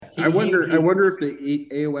I wonder if the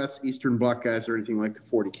AOS Eastern Bloc guys are anything like the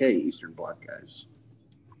 40K Eastern Bloc guys.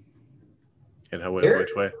 And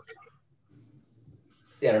which way?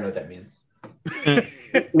 Yeah, I don't know what that means.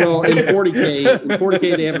 Well, in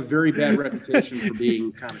 40K, they have a very bad reputation for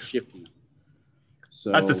being kind of shifty. So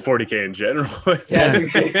that's just 40K in general.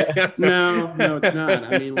 No, it's not.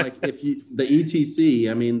 I mean, like the ETC,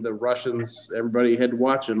 I mean, the Russians, everybody had to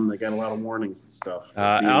watch them. They got a lot of warnings and stuff.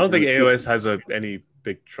 I don't think AOS has any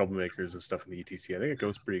big troublemakers and stuff in the ETC. I think it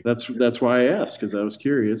goes pretty. That's why I asked, because I was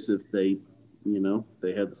curious if they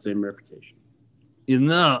had the same reputation.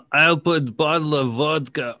 I'll put bottle of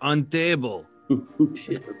vodka on table.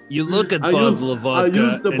 Yes. You look at bottle of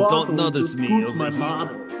vodka and don't notice me over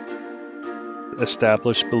here.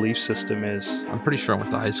 Established belief system is. I'm pretty sure I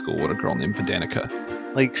went to high school with a girl named Vedanica.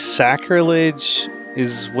 Like, sacrilege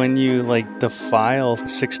is when you defile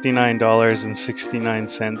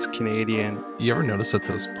 $69.69 Canadian. You ever notice that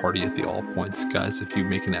those party at the All Points guys, if you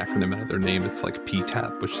make an acronym out of their name, it's like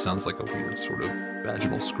PTAP, which sounds like a weird sort of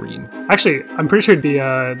vaginal scream. Actually, I'm pretty sure the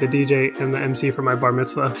DJ and the MC for my bar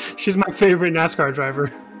mitzvah, she's my favorite NASCAR driver.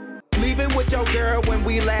 Leaving with your girl when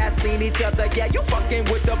we last seen each other. Yeah, you fucking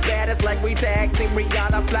with the baddest like we tag team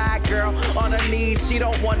Rihanna. Fly girl on her knees, she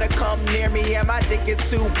don't wanna come near me. Yeah, my dick is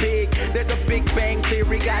too big. There's a Big Bang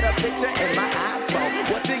Theory, got a picture in my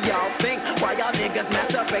iPhone. What do y'all think? Why y'all niggas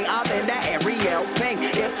masturbate? I'm in that Ariel Pink.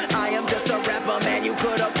 If I am just a rapper, man, you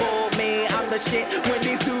could've fooled me. I'm the shit. When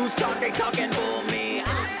these dudes talk, they talking bull me.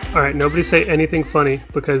 All right, nobody say anything funny,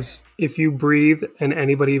 because if you breathe and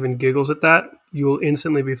anybody even giggles at that, you will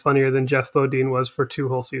instantly be funnier than Jeff Bodine was for 2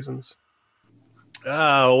 whole seasons.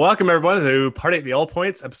 Welcome, everyone, to Party at the All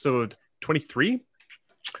Points, episode 23.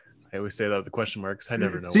 I always say that with the question marks. I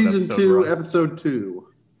never know. Season 2, episode 2.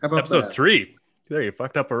 How about episode 3? There, you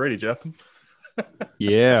fucked up already, Jeff.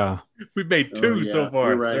 Yeah. We've made 2 so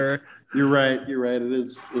far, right. sir. You're right. It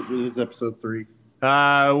is episode 3.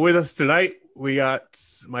 With us tonight, we got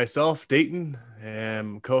myself, Dayton,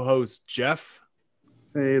 and co-host Jeff.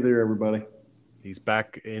 Hey there, everybody. He's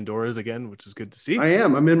back indoors again, which is good to see. I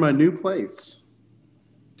am. I'm in my new place.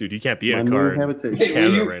 Dude, you can't be in a car in Hey,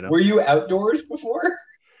 Canada right now. Were you outdoors before?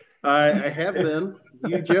 I have been.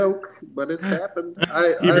 You joke, but it's happened.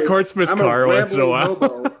 He records from his car once in a while.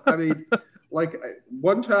 Hobo. I mean,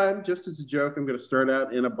 one time, just as a joke, I'm going to start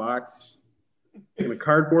out in a box, in a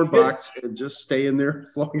cardboard box, and just stay in there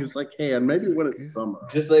as long as I can. Maybe when it's summer.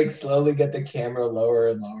 Just slowly get the camera lower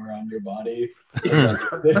and lower on your body.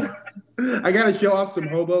 I got to show off some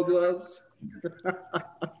hobo gloves.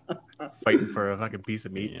 Fighting for a fucking piece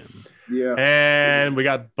of meat. Yeah. And we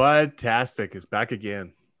got Bud-tastic is back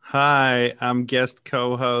again. Hi, I'm guest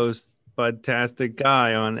co-host Bud-tastic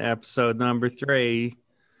Guy on episode number 3.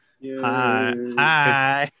 Yay.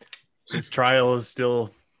 Hi. His trial is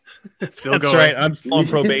still That's going. right. I'm still on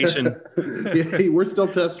probation. Yeah, we're still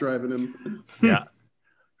test driving him. Yeah.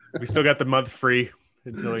 We still got the month free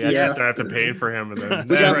until we actually start to pay for him. And then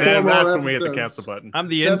that's when we hit the cancel button. I'm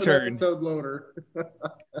the 7 intern. episode loader.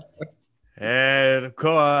 And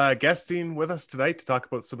guesting with us tonight to talk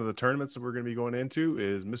about some of the tournaments that we're going to be going into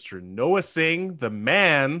is Mr. Noah Singh, the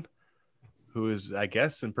man who is, I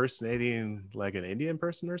guess, impersonating like an Indian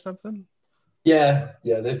person or something. Yeah,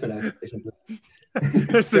 there's been accusations.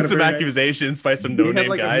 There's been some accusations by some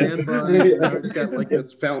no-name guys. He's got like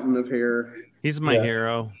this fountain of hair. He's my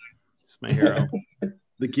hero. He's my hero.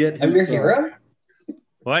 The Git. I'm your hero?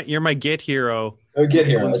 What? You're my Git hero. Oh, Git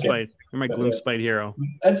hero. Gloom Okay. Spite. You're my Gloom Spite hero.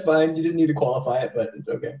 That's fine. You didn't need to qualify it, but it's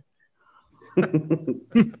okay.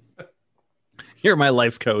 You're my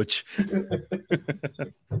life coach.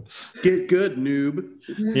 Get good, noob.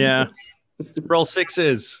 Yeah. Roll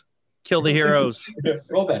 6s. Kill the heroes.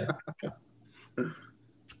 Roll better.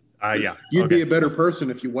 Yeah. You'd be a better person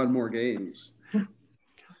if you won more games.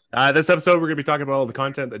 This episode, we're going to be talking about all the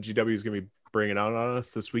content that GW is going to be bringing out on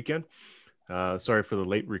us this weekend. Sorry for the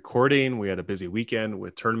late recording. We had a busy weekend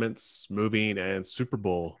with tournaments, moving, and Super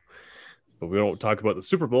Bowl. But we don't talk about the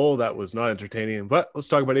Super Bowl. That was not entertaining. But let's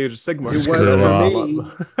talk about Age of Sigmar.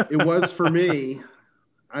 It was for me.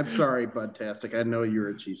 I'm sorry, Bud-tastic. I know you're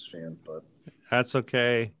a Chiefs fan, but that's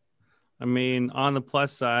okay. I mean, on the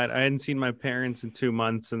plus side, I hadn't seen my parents in 2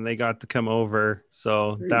 months, and they got to come over,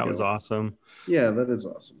 so that was awesome. Yeah, that is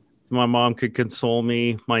awesome. My mom could console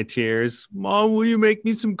me, my tears. Mom, will you make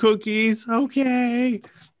me some cookies? Okay.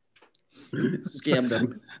 Scammed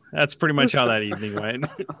them. That's pretty much how that evening went.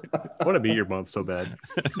 I want to be your mom so bad.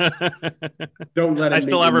 Don't let. I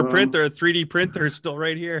still have her printer. A 3D printer is still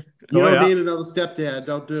right here. You don't need another stepdad.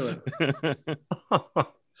 Don't do it.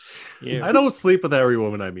 Yeah. I don't sleep with every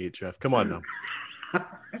woman I meet, Jeff. Come on now.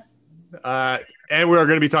 And we're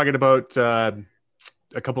going to be talking about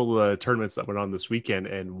a couple of tournaments that went on this weekend,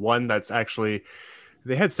 and one that's actually,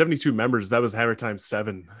 they had 72 members. That was Hammer Time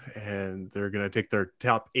 7, and they're going to take their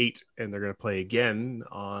top 8 and they're going to play again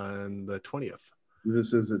on the 20th.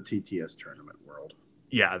 This is a TTS tournament world.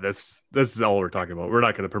 Yeah, this is all we're talking about. We're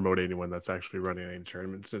not going to promote anyone that's actually running any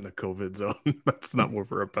tournaments in a COVID zone. That's not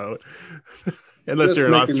what we're about. Unless Just you're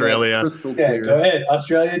in making Australia. that crystal Yeah, clear. go ahead.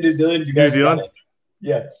 Australia, New Zealand, you guys. New Zealand? got it.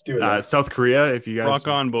 Yeah, let's do it. South Korea, if you guys. Rock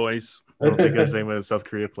on, boys. I don't think there's anyone in South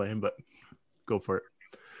Korea playing, but go for it.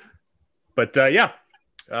 But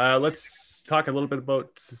let's talk a little bit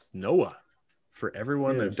about Noah for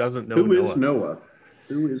everyone that Yes. doesn't know Who Noah. is Noah?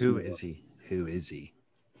 Who Who Noah? is he? Who is he?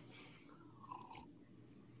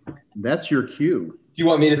 That's your cue. You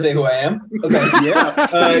want me to say who I am? Okay.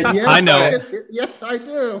 Yes. Yes, I know. Yes, I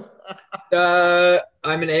do.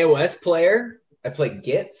 I'm an AOS player. I play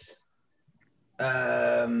Gits.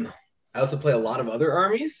 I also play a lot of other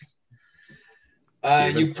armies.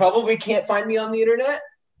 You probably can't find me on the internet.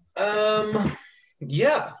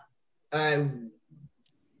 Yeah. I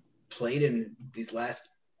played in these last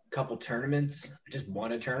couple tournaments. I just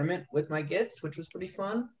won a tournament with my Gits, which was pretty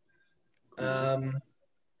fun.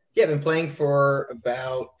 Yeah, I've been playing for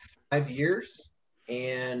about 5 years,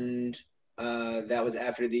 and that was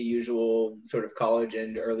after the usual sort of college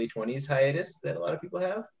and early 20s hiatus that a lot of people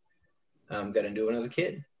have. Got into it when I was a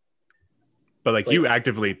kid. But like you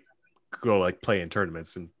actively go like play in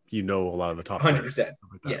tournaments, and you know a lot of the top 100%. players, stuff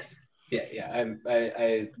like that. Yes. Yeah.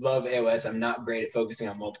 I love AOS. I'm not great at focusing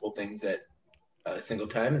on multiple things at a single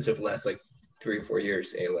time, and so for the last like 3 or 4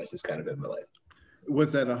 years, AOS has kind of been my life.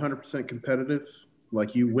 Was that 100% competitive?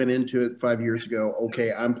 Like you went into it 5 years ago,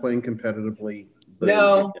 okay, I'm playing competitively.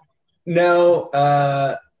 No.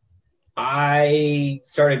 I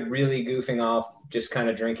started really goofing off, just kind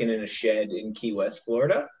of drinking in a shed in Key West,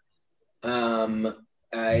 Florida.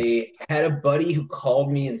 I had a buddy who called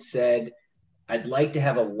me and said, I'd like to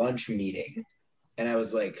have a lunch meeting. And I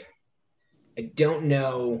was like, I don't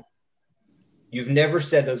know. You've never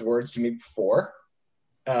said those words to me before.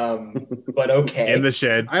 But okay. In the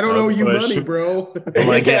shed. I don't owe you Bush. money, bro.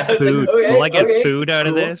 Will I get Yeah, I was like, food? okay, Will I get okay, food out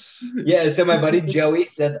of cool. this? Yeah, so my buddy Joey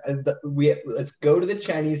said, let's go to the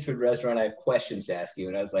Chinese food restaurant. I have questions to ask you.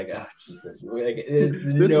 And I was like, oh, Jesus. Like, there's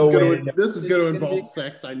no way. This is going to gonna involve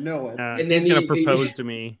sex. I know it. And He's then gonna he- propose to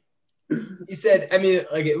me. He said, I mean,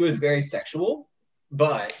 like it was very sexual,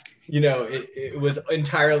 but it was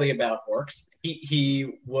entirely about orcs.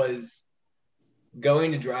 He was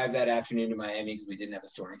going to drive that afternoon to Miami because we didn't have a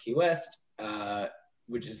store in Key West,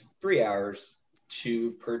 which is 3 hours,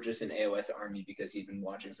 to purchase an AOS army because he'd been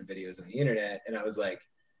watching some videos on the internet. And I was like,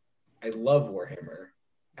 I love Warhammer.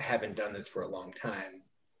 I haven't done this for a long time.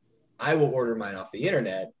 I will order mine off the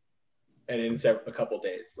internet, and in a couple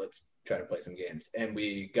days, let's try to play some games. And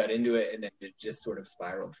we got into it, and then it just sort of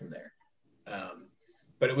spiraled from there.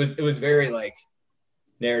 But it was very like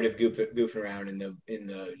narrative goofing around in the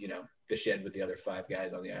the shed with the other 5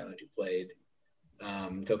 guys on the island who played.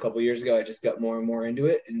 Until a couple of years ago, I just got more and more into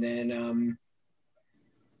it, and then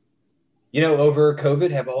over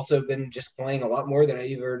COVID, have also been just playing a lot more than I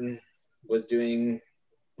even was doing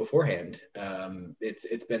beforehand.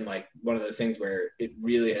 It's been like one of those things where it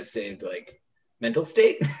really has saved like mental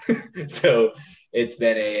state. So it's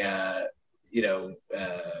been a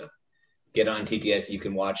get on TTS, you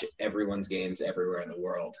can watch everyone's games everywhere in the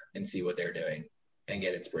world and see what they're doing and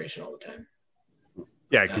get inspiration all the time.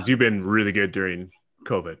 Yeah, because you've been really good during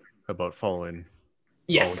COVID about following.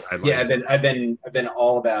 Yes. all the Yeah, guidelines. I've been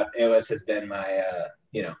all about AOS. Has been my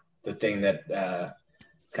the thing that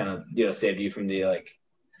kind of saved you from the like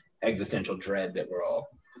existential dread that we're all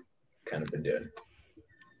kind of been doing.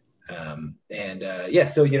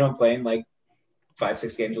 So I'm playing like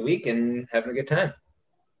 5-6 games a week and having a good time.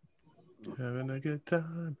 Having a good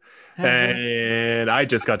time. And I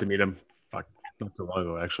just got to meet him not too long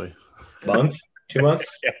ago, actually. Month? 2 months?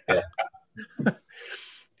 Yeah.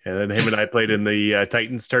 And then him and I played in the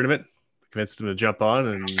Titans tournament. Convinced him to jump on,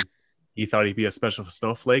 and he thought he'd be a special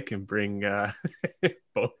snowflake and bring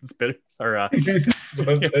both spinners.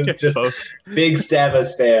 It's just both. big Stava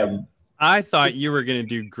spam. I thought you were gonna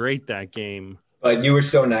do great that game. But you were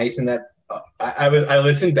so nice in that. I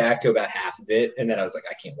listened back to about half of it, and then I was like,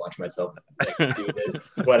 I can't watch myself like do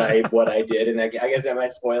this. what I did, and I guess am I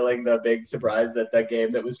spoiling the big surprise that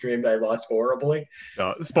game that was streamed I lost horribly?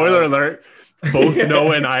 No, spoiler alert. Both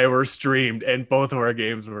Noah and I were streamed, and both of our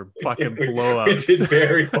games were fucking blowouts. We did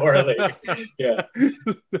very poorly. Yeah,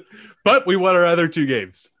 but we won our other 2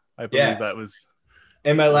 games. I believe Yeah. that was.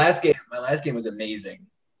 and my last game was amazing.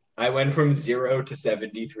 I went from 0 to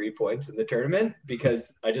 73 points in the tournament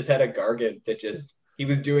because I just had a Gargant that he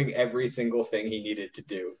was doing every single thing he needed to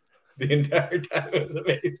do the entire time. It was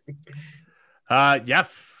amazing. Yeah.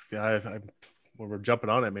 When we're jumping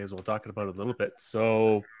on it, may as well talk about it a little bit.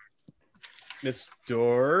 So,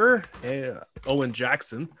 Mr. Owen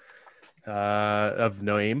Jackson, of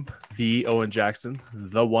name, the Owen Jackson,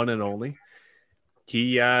 the one and only.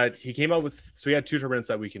 He came out with, so he had 2 tournaments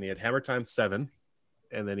that weekend. He had Hammer Time 7,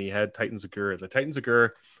 and then he had Titans of Gur. The Titans of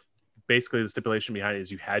Gur, basically the stipulation behind it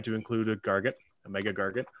is you had to include a Gargant, a Mega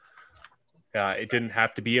Gargant. It didn't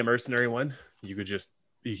have to be a mercenary one. You could just,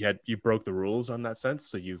 you broke the rules on that sense,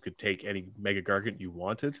 so you could take any Mega Gargant you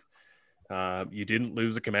wanted. You didn't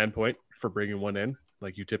lose a command point for bringing one in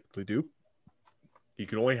like you typically do. You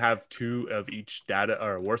could only have 2 of each data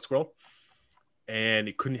or war scroll, and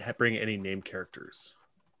you couldn't bring any named characters.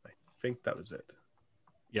 I think that was it.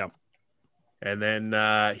 Yep. And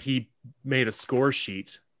then he made a score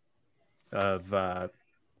sheet of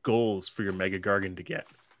goals for your Mega Gargant to get.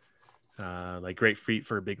 Like great feat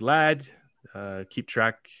for a big lad. Keep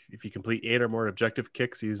track if you complete 8 or more objective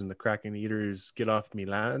kicks using the Kraken Eater's Get Off Me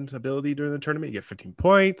Land ability during the tournament, you get 15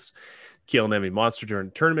 points. Kill an enemy monster during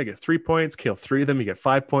the tournament, you get 3 points. Kill 3 of them, you get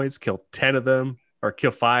 5 points. Kill 10 of them, or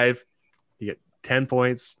kill 5, you get 10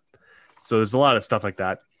 points. So there's a lot of stuff like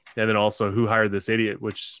that. And then also Who Hired This Idiot,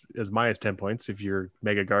 which is minus 10 points if your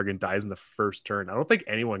Mega Gargant dies in the first turn. I don't think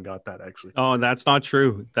anyone got that, actually. Oh, that's not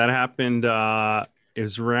true. That happened. It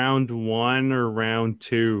was round 1 or round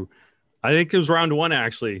 2. I think it was round 1,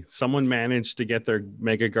 actually. Someone managed to get their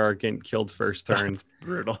Mega Gargant killed first turn. That's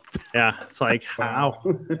brutal. Yeah, it's like, how?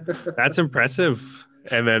 That's impressive.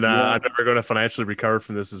 And then I'm never going to financially recover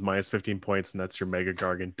from this is minus 15 points, and that's your Mega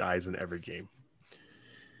Gargant dies in every game.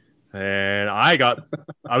 And I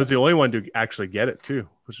was the only one to actually get it too,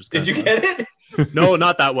 which was Did you get it? No,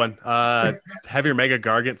 not that one. Have your Mega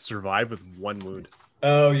Gargant survive with 1 wound.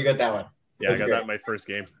 Oh, you got that one. Yeah, That's I got that in my first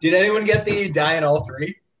game. Did anyone get the die in all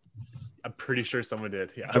 3? I'm pretty sure someone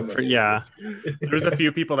did. Yeah. Yeah. There's a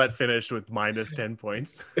few people that finished with minus 10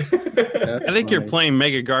 points. I think you're playing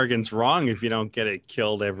Mega Gargants wrong if you don't get it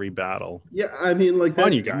killed every battle. Yeah, I mean, like Come on,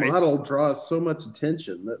 that you guys. model draws so much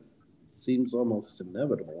attention that seems almost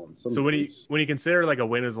inevitable. In some So when cases. you consider like a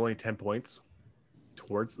win is only 10 points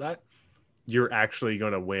towards that, you're actually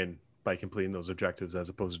going to win by completing those objectives as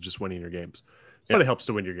opposed to just winning your games. But Yep. it helps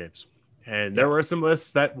to win your games. And there were some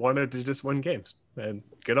lists that wanted to just win games, and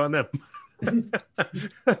good on them.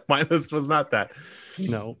 My list was not that.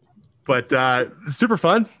 No. But super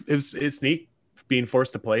fun. It's neat being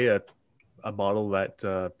forced to play a model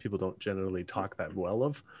that people don't generally talk that well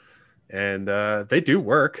of. And they do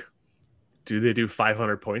work. Do they do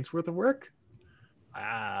 500 points worth of work?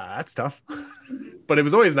 That's tough. But it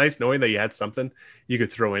was always nice knowing that you had something you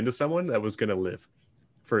could throw into someone that was going to live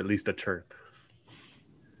for at least a turn.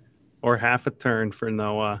 Or half a turn for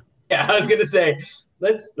Noah. Yeah, I was gonna say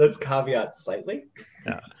let's caveat slightly.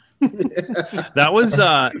 Yeah. That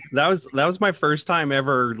was my first time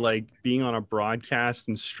ever like being on a broadcast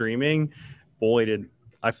and streaming. Boy,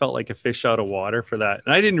 I felt like a fish out of water for that.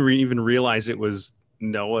 And I didn't even realize it was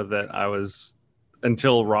Noah that I was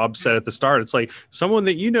until Rob said at the start. It's like someone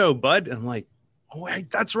that you know, bud. And I'm like, oh wait,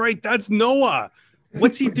 that's right, that's Noah.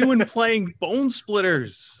 What's he doing playing Bone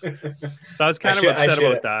Splitters? So I was kind of upset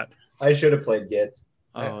about that. I should have played Gits.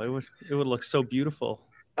 Oh, it would look so beautiful.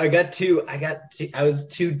 I was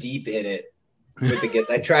too deep in it with the Gits.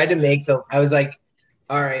 I tried to I was like,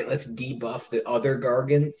 all right, let's debuff the other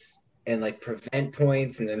Gargants and like prevent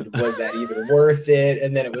points. And then was that even worth it?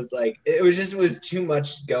 And then it was like, it was too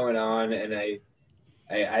much going on. And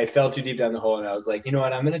I fell too deep down the hole. And I was like, you know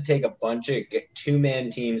what? I'm going to take a bunch of 2-man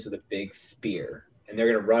teams with a big spear, and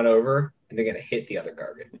they're going to run over and they're going to hit the other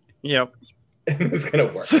Gargant. Yep. It's going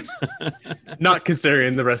to work. Not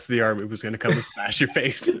considering the rest of the army was going to come and smash your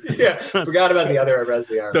face. Yeah, forgot about the other rest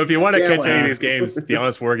of the army. So if you want to catch any of these games, the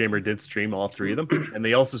Honest Wargamer did stream all 3 of them, and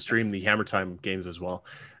they also streamed the Hammer Time games as well.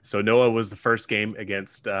 So Noah was the first game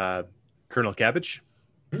against Colonel Cabbage,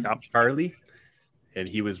 Charlie, and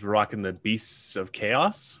he was rocking the Beasts of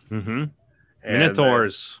Chaos. Mm-hmm. And,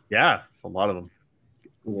 Minotaurs. Yeah, a lot of them.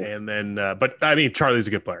 Cool. And then, but I mean, Charlie's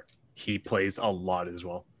a good player. He plays a lot as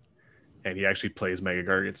well. And he actually plays Mega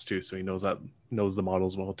Gargants too, so he knows the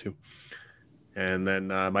models well too. And then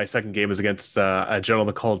my second game was against a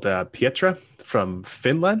gentleman called Pietra from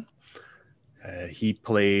Finland. He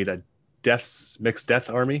played a mixed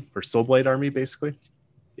death army, or Soulblade army, basically.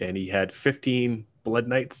 And he had 15 Blood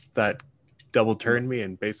Knights that double turned me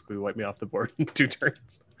and basically wiped me off the board in 2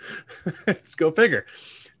 turns. Let's go figure.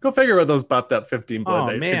 Go figure what those buffed up 15 blood Oh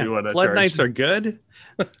knights can do on man, a blood charge. knights are good.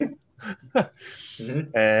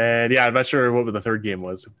 And yeah, I'm not sure what the third game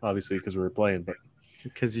was, obviously, because we were playing. But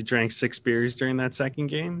Because you drank 6 beers during that second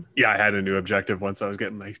game. yeah, I had a new objective once I was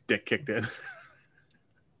getting my dick kicked in.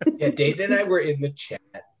 Yeah, Dayton and I were in the chat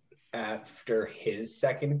after his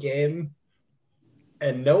second game,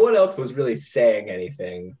 and no one else was really saying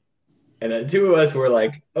anything. And the two of us were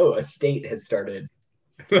like, "Oh, a state has started."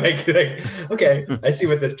 like, okay, I see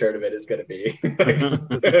what this tournament is going to be.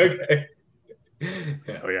 Okay.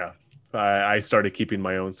 Yeah. Oh yeah, I started keeping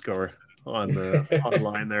my own score on the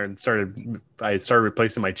online there, and I started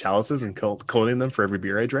replacing my chalices and cloning them for every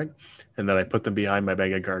beer I drank, and then I put them behind my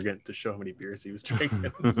bag of Gargant to show how many beers he was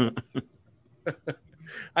drinking.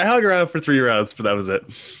 I hung around for 3 rounds, but that was it.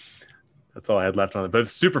 That's all I had left on it. But it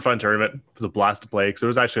was a super fun tournament. It was a blast to play because there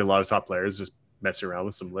was actually a lot of top players just messing around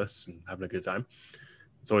with some lists and having a good time.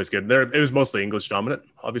 It's always good. It was mostly English dominant,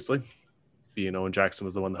 obviously. Being Owen Jackson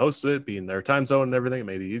was the one that hosted it, being their time zone and everything, it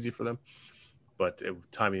made it easy for them. But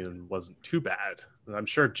timing wasn't too bad. And I'm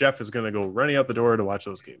sure Jeff is going to go running out the door to watch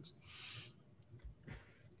those games.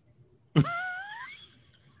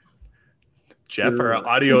 Jeff, our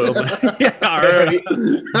audio.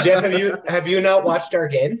 Jeff, have you not watched our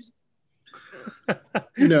games?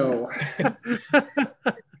 No.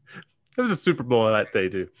 It was a Super Bowl that day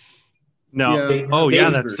too. No. Yeah. Oh Dave, yeah,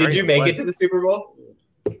 that's right. Did you make it to the Super Bowl?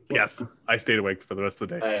 Yes, I stayed awake for the rest of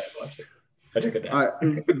the day. I watched it. I took it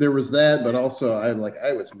down. There was that, but also I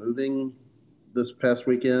was moving this past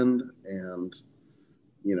weekend, and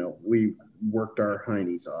we worked our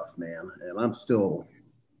heinies off, man, and I'm still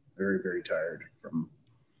very, very tired from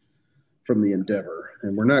the endeavor,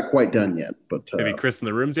 and we're not quite done yet. But Have you Chris in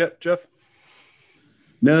the rooms yet, Jeff?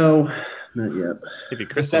 No, not yet. Have you It's a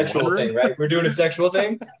Chris in the sexual room? thing, right? We're doing a sexual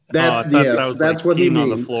thing. I thought that was that's like what he peeing on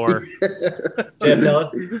means. the floor. Jeff,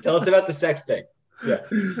 tell us about the sex thing. Yeah.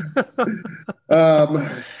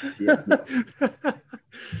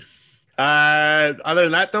 Other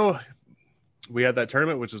than that, though, we had that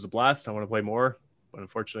tournament, which was a blast. I want to play more, but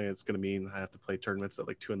unfortunately, it's going to mean I have to play tournaments at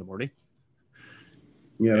like 2 a.m.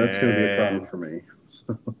 Yeah, that's going to be a problem for me.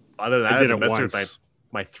 Other than that, I I've did been it messing with once.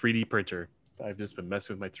 my 3D printer. I've just been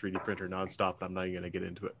messing with my 3D printer nonstop. I'm not even going to get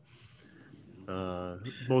into it. I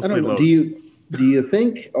Mostly don't know. lows. Do you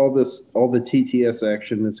think all the TTS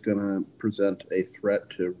action is going to present a threat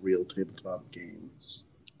to real tabletop games?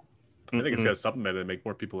 I think it's got to supplement it and make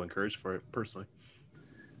more people encouraged for it. Personally,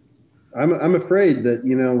 I'm afraid that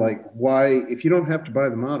why, if you don't have to buy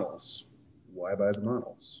the models, why buy the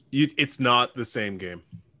models? it's not the same game.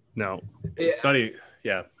 No. It's not even.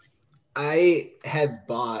 Yeah, I've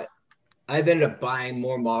ended up buying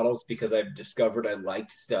more models because I've discovered I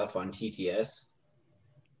liked stuff on TTS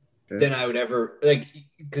than I would ever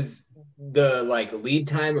because the lead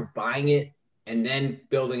time of buying it and then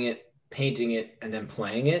building it, painting it, and then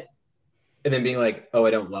playing it, and then being like, oh,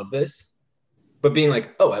 I don't love this, but being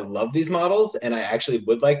like, oh, I love these models and I actually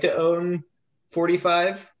would like to own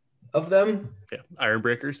 45 of them. yeah. Iron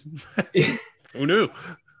Breakers. Who knew?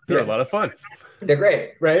 They're a lot of fun. They're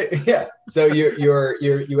great, right? Yeah. So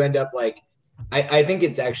you end up I think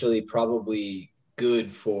it's actually probably good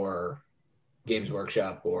for Games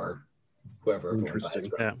Workshop or whoever.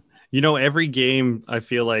 Interesting. Yeah. Every game I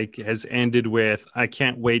feel like has ended with, I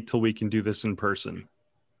can't wait till we can do this in person.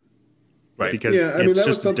 Right. Because Yeah, I mean, it's that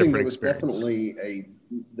was just a something different that was experience.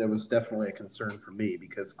 definitely a concern for me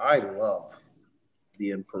because I love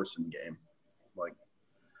the in-person game.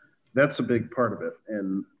 That's a big part of it,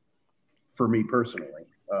 and for me personally.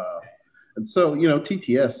 And so,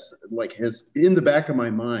 TTS has in the back of my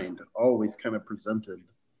mind always kind of presented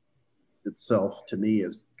itself to me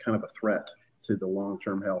as kind of a threat to the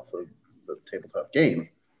long-term health of the tabletop game.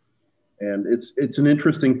 And it's an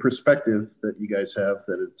interesting perspective that you guys have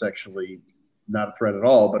that it's actually not a threat at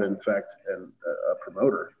all, but in fact a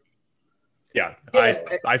promoter. Yeah,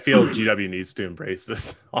 I feel GW needs to embrace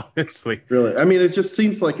this, honestly. Really, I mean, it just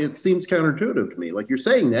seems counterintuitive to me. You're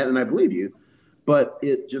saying that, and I believe you, but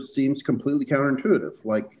it just seems completely counterintuitive.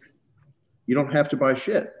 You don't have to buy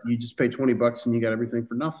shit; you just pay $20 and you got everything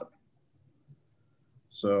for nothing.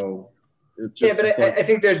 So, it just I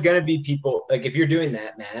think there's gonna be people if you're doing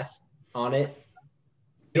that math on it,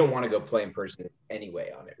 you don't want to go play in person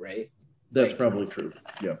anyway on it, right? that's probably true.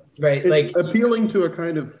 Yeah, Right. it's appealing to a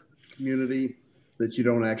kind of community that you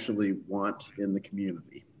don't actually want in the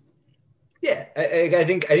community. Yeah, I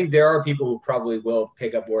think there are people who probably will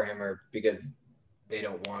pick up Warhammer because they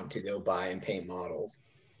don't want to go buy and paint models,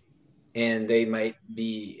 and they might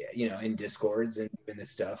be in Discords and doing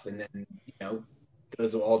this stuff, and then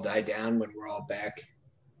those will all die down when we're all back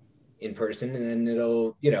in person, and then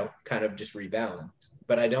it'll, you know, kind of just rebalance.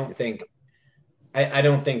 But I don't think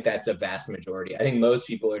that's a vast majority. I think most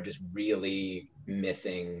people are just really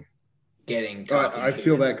missing getting talking I to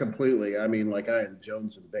feel them. that completely. I mean, like, I had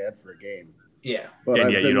Jones and bad for a game. Yeah. But And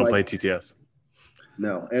I've yet you been, don't like, play TTS.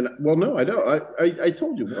 No. And, well, no, I don't. I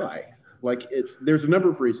told you why. Like, there's a number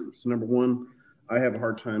of reasons. Number one, I have a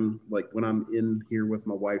hard time, like, when I'm in here with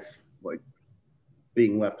my wife, like,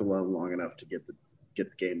 being left alone long enough to get the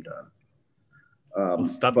game done. Well,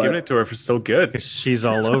 stop giving it to her if it's so good. She's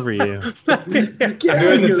all over you. We're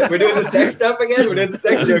doing the sex stuff again. We're doing the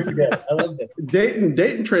sex jokes again. I love this.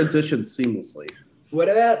 Dating transitions seamlessly. What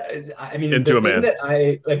about? I mean, Into the a thing man. that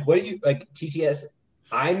I like. What do you like? TTS.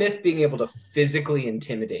 I miss being able to physically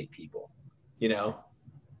intimidate people. You know,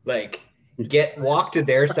 like walk to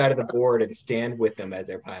their side of the board and stand with them as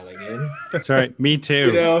they're piling in. That's right. Me too.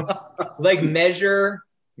 You know, like measure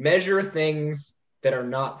things that are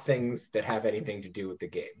not things that have anything to do with the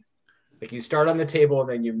game. Like you start on the table and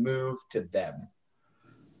then you move to them.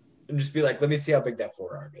 And just be like, let me see how big that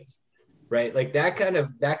forearm is. Right? Like that kind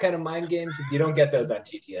of mind games, you don't get those on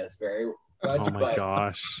TTS very much. Oh my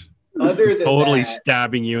gosh. Other than totally that,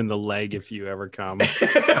 stabbing you in the leg if you ever come.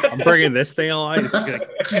 I'm bringing this thing along. It's gonna...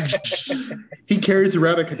 He carries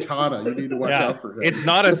around a katana. You need to watch out for him. It's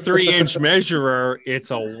not a 3-inch measurer,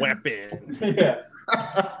 it's a weapon. Yeah.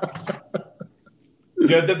 You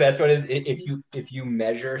know what the best one is? If you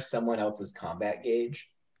measure someone else's combat gauge.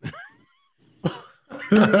 Is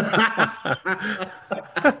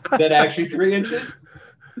that actually 3 inches?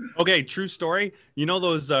 Okay, true story. You know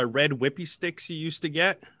those red whippy sticks you used to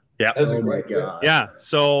get? Yeah. Oh my god. Yeah.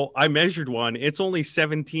 So I measured one. It's only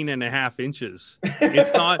 17 and a half inches.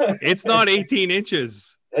 It's not 18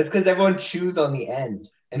 inches. That's because everyone chews on the end.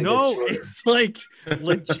 And No, it's like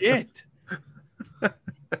legit.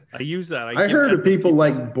 I use that. I heard of people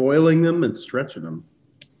like boiling them and stretching them.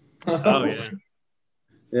 Oh yeah.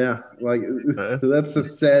 Yeah, like that's a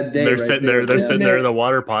sad day. They're right sitting there. there. They're sitting there in the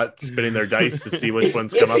water pot, spinning their dice to see which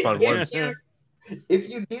ones come up on one. If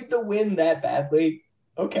you need the win that badly,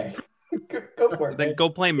 okay, go for it. Then man. go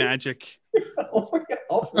play Magic. All for it.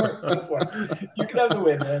 Go for it. You can have the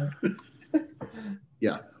win, man.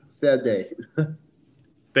 Yeah, sad day.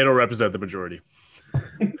 They don't represent the majority.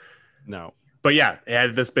 No. But yeah,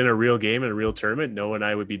 had this been a real game and a real tournament, Noah and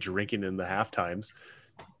I would be drinking in the half times,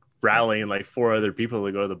 rallying like 4 other people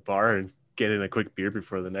to go to the bar and get in a quick beer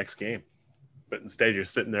before the next game. But instead, you're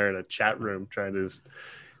sitting there in a chat room trying to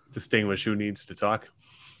distinguish who needs to talk.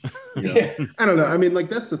 Yeah. I don't know. I mean,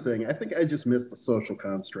 like, that's the thing. I think I just miss the social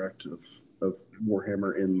construct of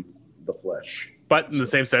Warhammer in the flesh. But in the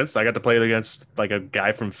same sense, I got to play against like a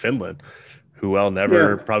guy from Finland who I'll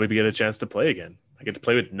never probably get a chance to play again. I get to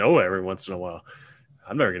play with Noah every once in a while.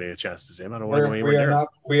 I'm never going to get a chance to see him. I don't want to go anywhere near him.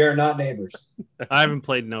 We are not neighbors. I haven't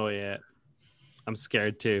played Noah yet. I'm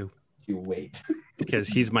scared too. You wait. Because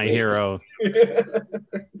he's my hero.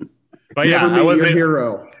 But yeah, Never meet your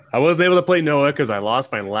hero. I wasn't able to play Noah because I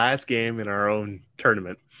lost my last game in our own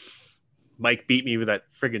tournament. Mike beat me with that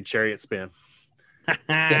friggin' chariot spin.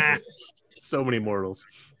 So many mortals.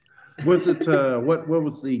 Was it what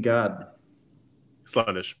was the god?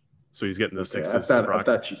 Slunish. So he's getting the sixes I to Brock.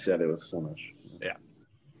 thought you said it was so much.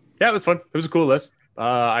 Yeah, it was fun. It was a cool list.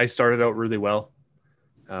 I started out really well.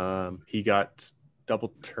 He got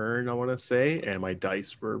double turn, I want to say, and my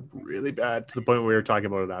dice were really bad to the point where we were talking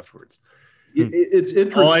about it afterwards. It's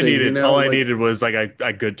interesting. All I needed was like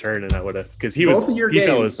a good turn, and I would have, because he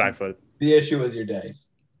fell his back foot. The issue was your dice.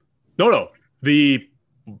 No, the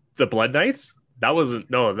Blood Knights. That wasn't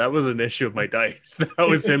an issue of my dice. That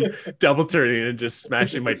was him double turning and just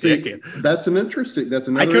smashing my dick in. That's another.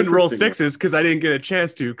 I couldn't roll sixes because I didn't get a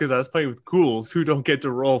chance to, because I was playing with ghouls who don't get to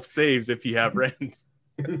roll saves if you have rend.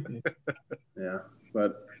 Yeah,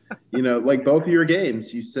 but like both of your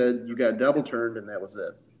games, you said you got double turned and that was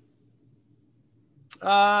it.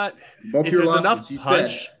 Both if your there's losses, enough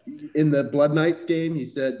punch in the Blood Knights game, you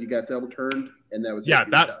said you got double turned and that was yeah. It.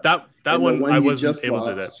 That one I wasn't able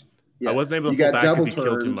to do. Yeah, I wasn't able to pull back because he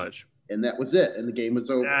killed too much. And that was it. And the game was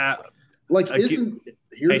over.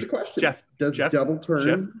 Here's a question. Does double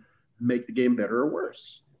turn make the game better or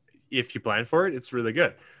worse? If you plan for it, it's really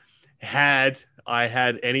good. Had I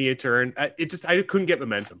had any turn, I couldn't get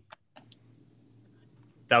momentum.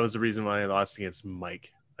 That was the reason why I lost against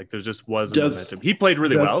Mike. Like there just wasn't momentum. He played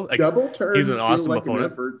really well. Like, double turn he's an awesome opponent.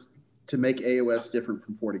 An effort to make AOS different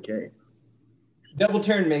from 40K. Double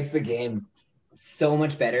turn makes the game so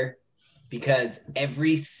much better, because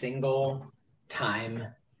every single time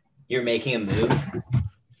you're making a move,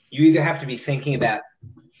 you either have to be thinking about,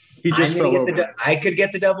 I could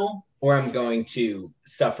get the double, or I'm going to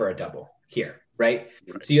suffer a double here, right?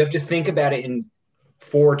 So you have to think about it in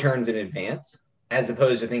 4 turns in advance, as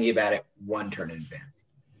opposed to thinking about it 1 turn in advance.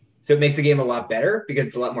 So it makes the game a lot better because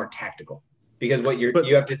it's a lot more tactical. Because what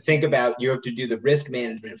you have to think about, you have to do the risk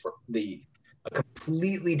management for a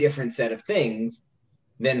completely different set of things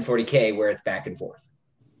than 40K, where it's back and forth.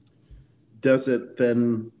 Does it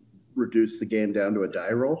then reduce the game down to a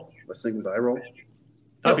die roll, a single die roll?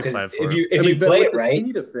 No, because if you play it right,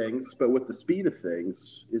 speed of things, but with the speed of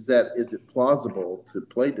things, is it plausible to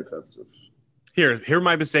play defensive? Here,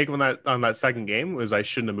 my mistake on that second game was I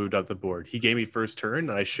shouldn't have moved up the board. He gave me first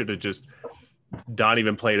turn, and I should have just not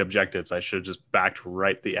even played objectives. I should have just backed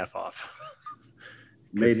right the F off.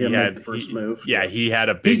 Made him make the first move. Yeah, he had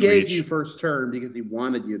a big He gave reach. you first turn because he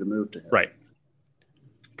wanted you to move to him. Right.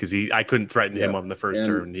 Because I couldn't threaten him on the first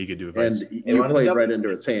turn, and he could do it. And you played right into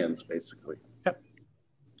his hands, basically. Yep.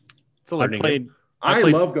 It's a learning game. I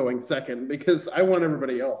love going second because I want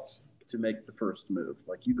everybody else to make the first move.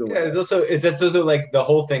 Like you go. Yeah, that's also like the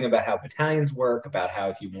whole thing about how battalions work, about how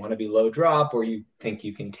if you want to be low drop or you think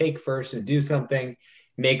you can take first and do something,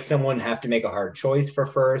 make someone have to make a hard choice for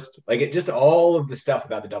first. Like it just all of the stuff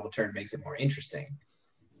about the double turn makes it more interesting.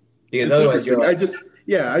 Because it's otherwise you're like,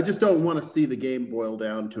 I just don't want to see the game boil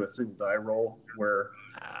down to a single die roll where,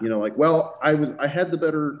 like, well, I was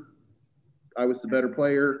the better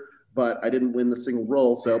player, but I didn't win the single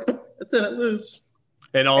roll, so that's it, I lose.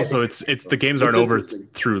 And also, it's the games aren't over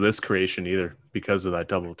through list creation either because of that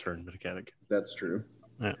double turn mechanic. That's true.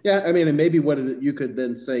 Yeah, I mean, and maybe you could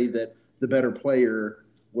then say that the better player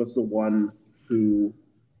was the one who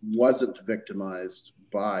wasn't victimized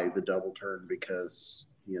by the double turn because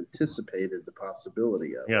he anticipated the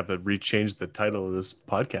possibility of. Yeah, that rechange the title of this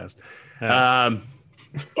podcast.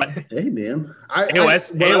 But hey, man,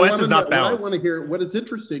 AOS is not balanced. I want to hear what is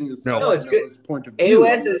interesting is it's good. Point of view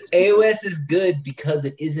AOS is good because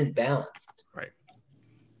it isn't balanced.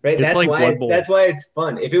 Right. That's like that's why it's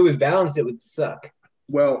fun. If it was balanced, it would suck.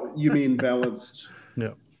 Well, you mean balanced?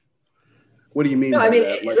 No. What do you mean? No, I mean,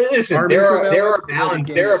 listen. There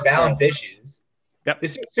are balance issues. Yep.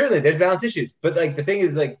 Certainly, there's balance issues. But like the thing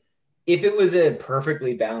is, like, if it was a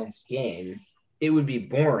perfectly balanced game, it would be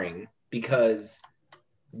boring because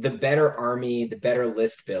the better army, the better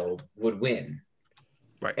list build would win,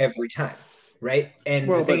 right, every time, right? And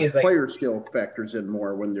the thing is, like, player skill factors in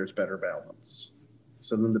more when there's better balance.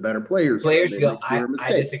 So then the better players. Player skill, I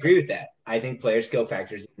disagree with that. I think player skill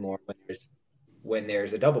factors in more when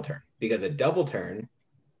there's a double turn, because a double turn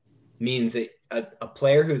means that a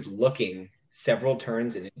player who's looking several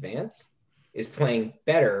turns in advance is playing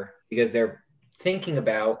better because they're thinking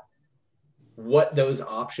about what those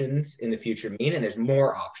options in the future mean, and there's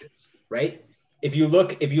more options, right? If you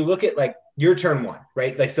look at like your turn 1,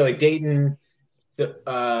 right? Like, so like Dayton,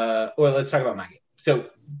 or let's talk about my game. So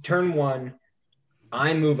turn 1,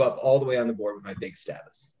 I move up all the way on the board with my big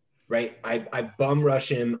status, right? I bum rush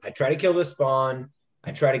him. I try to kill the spawn.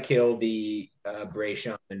 I try to kill the Bray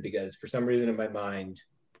Shaman because for some reason in my mind,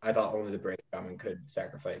 I thought only the Bray Shaman could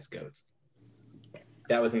sacrifice goats.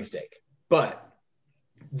 That was a mistake. But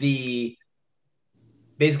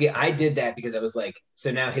basically, I did that because I was like, so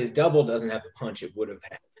now his double doesn't have the punch it would have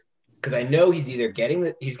had. Because I know he's either getting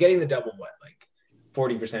the double, like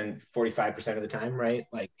 40%, 45% of the time, right?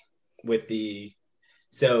 Like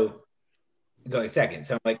so going second.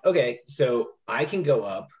 So I'm like, okay, so I can go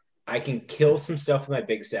up, I can kill some stuff with my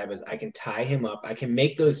big stabbers, I can tie him up, I can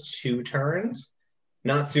make those 2 turns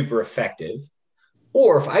not super effective.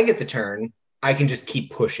 Or if I get the turn, I can just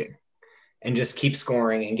keep pushing and just keep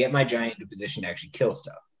scoring and get my giant into position to actually kill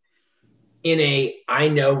stuff. I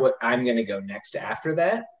know what I'm going to go next after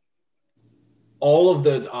that. All of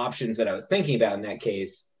those options that I was thinking about in that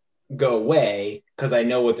case go away because I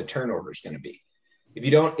know what the turn order is going to be.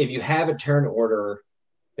 If you have a turn order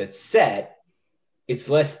that's set, it's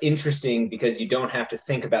less interesting because you don't have to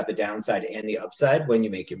think about the downside and the upside when you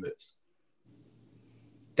make your moves.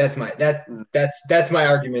 That's my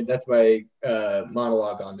argument. That's my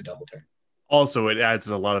monologue on the double turn. Also, it adds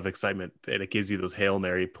a lot of excitement and it gives you those Hail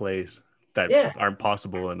Mary plays that aren't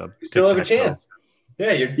possible in a. You still have a chance.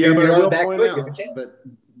 Yeah, you're on the back foot. You have a chance. But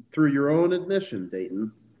through your own admission,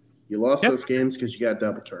 Dayton, you lost those games because you got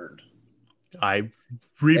double turned.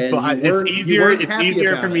 It's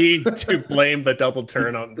easier for me to blame the double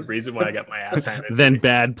turn on the reason why I got my ass handed. Than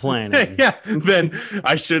bad planning. Then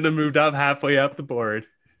I should have moved up halfway up the board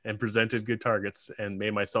and presented good targets and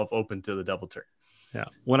made myself open to the double turn. Yeah.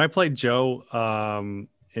 When I played Joe,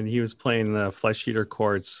 and he was playing the Flesh Eater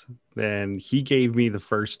Courts, then he gave me the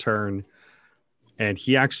first turn and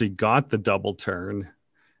he actually got the double turn.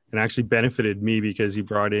 and actually benefited me because he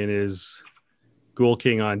brought in his Ghoul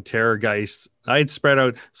King on Terrorgeist. I had spread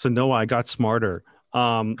out, so no, I got smarter.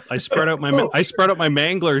 I spread out my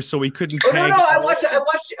manglers so he couldn't Oh, tank. no, I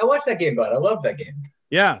watched that game, bud. I love that game.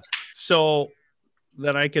 Yeah, so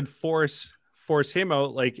that I could force him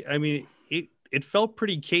out. Like, I mean, it felt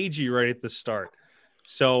pretty cagey right at the start.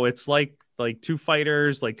 So it's like two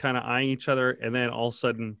fighters like kind of eyeing each other, and then all of a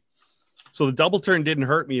sudden, so the double turn didn't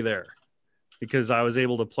hurt me there because I was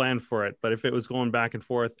able to plan for it. But if it was going back and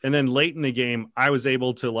forth, and then late in the game, I was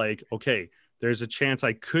able to like, okay, there's a chance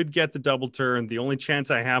I could get the double turn. The only chance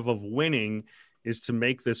I have of winning is to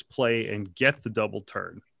make this play and get the double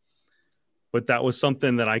turn. But that was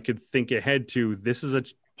something that I could think ahead to. This is a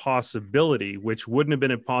possibility, which wouldn't have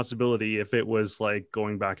been a possibility if it was like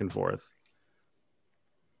going back and forth.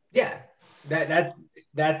 Yeah,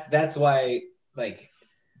 that's why, like,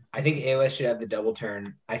 I think AOS should have the double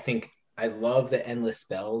turn. I love that endless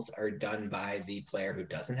spells are done by the player who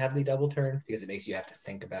doesn't have the double turn, because it makes you have to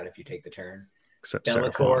think about if you take the turn. Except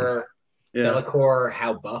Be'lakor,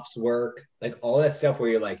 how buffs work, like all that stuff where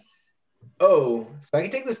you're like, oh, so I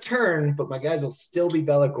can take this turn, but my guys will still be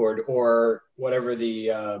Be'lakor, or whatever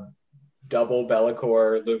the double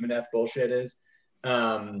Be'lakor Lumineth bullshit is.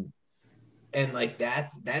 And like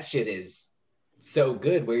that shit is so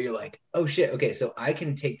good where you're like, oh shit, okay, so I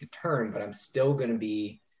can take the turn, but I'm still gonna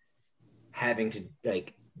be having to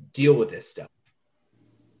like deal with this stuff.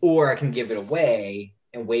 Or I can give it away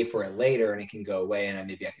and wait for it later and it can go away and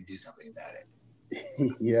maybe I can do something about it.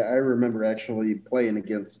 Yeah, I remember actually playing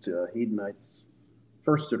against Hedonites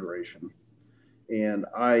first iteration, and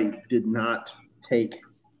I did not take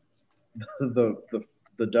the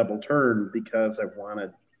double turn because I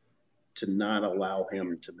wanted to not allow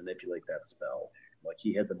him to manipulate that spell. Like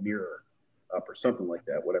he had the mirror up or something like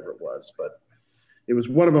that, whatever it was. But it was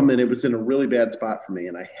one of them, and it was in a really bad spot for me,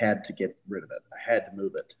 and I had to get rid of it. I had to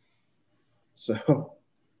move it. So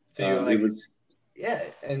you're like, it was, yeah,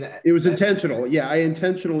 and it was intentional. Yeah, I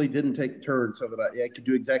intentionally didn't take the turn so that I could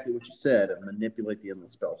do exactly what you said and manipulate the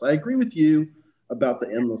endless spells. I agree with you about the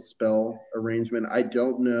endless spell arrangement. I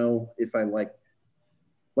don't know if I like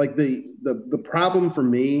the problem for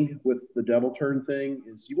me with the double turn thing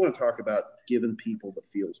is you want to talk about giving people the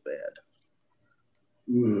feels bad.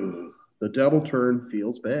 The double turn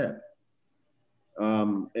feels bad.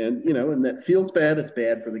 And that feels bad is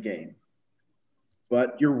bad for the game.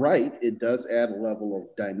 But you're right, it does add a level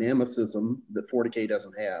of dynamicism that 40K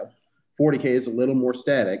doesn't have. 40K is a little more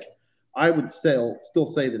static. I would still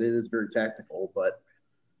say that it is very tactical, but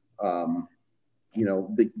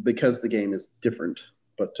because the game is different.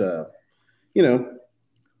 But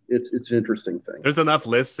it's an interesting thing. There's enough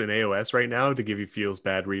lists in AOS right now to give you feels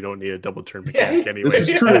bad where you don't need a double turn mechanic anyway. This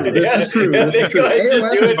is true. This is true.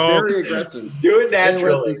 AOS is very aggressive. Do it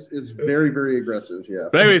naturally. AOS is very, very aggressive. Yeah.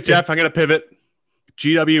 But anyways, Jeff, I'm gonna pivot.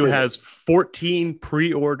 GW has 14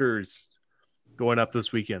 pre-orders going up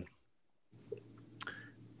this weekend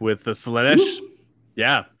with the Slaanesh.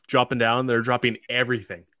 Yeah, dropping down. They're dropping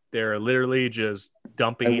everything. They're literally just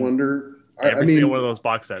dumping. I wonder. Every single one of those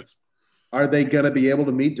box sets. Are they going to be able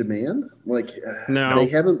to meet demand? Like, no, they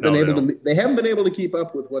haven't been able to. They haven't been able to keep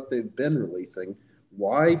up with what they've been releasing.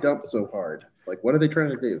 Why dump so hard? Like, what are they trying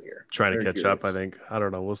to do here? Trying to catch up, I think. I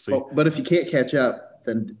don't know. We'll see. Well, but if you can't catch up,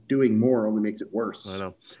 then doing more only makes it worse. I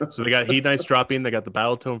know. So they got Hedonites dropping. They got the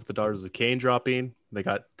Battle Tome for the Daughters of Cain dropping. They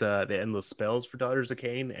got the Endless Spells for Daughters of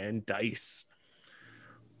Cain and dice.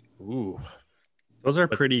 Ooh. Those are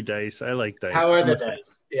pretty dice. I like dice. How are the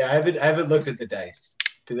dice? Yeah, I haven't looked at the dice.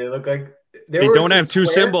 Do they look like they don't have two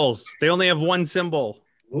symbols? They only have one symbol.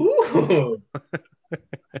 Ooh.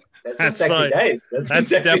 That's some sexy dice.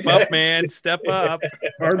 That's step up, man. Step up.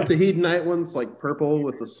 Aren't the Hedonite ones like purple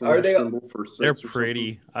with the symbol for 6? They're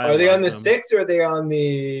pretty. Are they on the 6 or are they on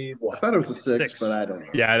the what? I thought it was a 6, but I don't know.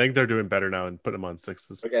 Yeah, I think they're doing better now and put them on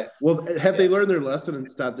 6s. Okay. Well, have they learned their lesson and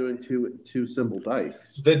stopped doing two symbol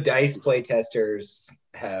dice? The dice playtesters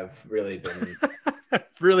have really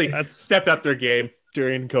been stepped up their game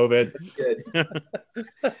during COVID. That's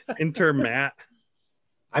good. Enter Matt.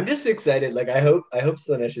 I'm just excited. Like I hope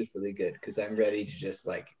Slaanesh is really good because I'm ready to just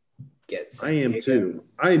like get. I am too.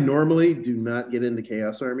 I normally do not get into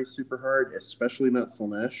Chaos Army super hard, especially not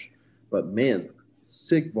Slaanesh. But man,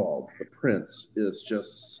 Sigvald, the Prince, is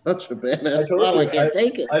just such a badass. I can't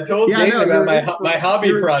take it. I told Dave about my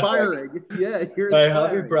hobby project. Yeah, my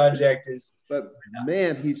hobby project is. But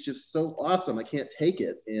man, he's just so awesome. I can't take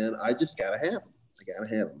it, and I just gotta have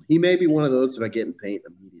him. He may be one of those that I get in paint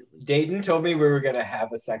immediately. Dayton told me we were going to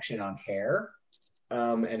have a section on hair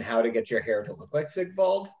and how to get your hair to look like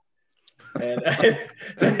Sigvald. And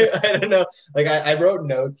I don't know. Like I wrote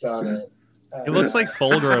notes on it. It looks like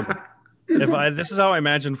Fulgrim. This is how I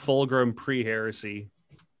imagine Fulgrim pre-heresy.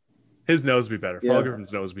 His nose would be better. Yeah.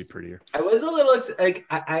 Fulgrim's nose would be prettier. I was a little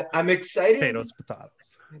I'm excited. Potatoes.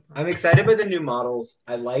 I'm excited by the new models.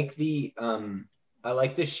 I like the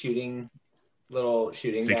shooting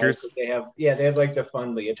Seekers? guys that they have. Yeah, they have like the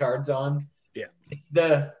fun leotards on. Yeah. It's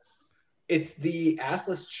the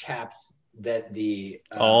assless chaps that the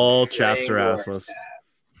All chaps are Slangors assless. have.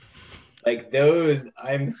 Like those,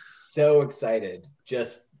 I'm so excited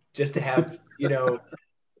just to have,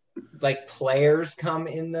 like players come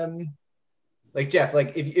in them. Like Jeff,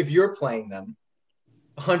 like if you're playing them,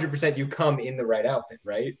 100% you come in the right outfit,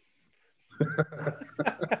 right?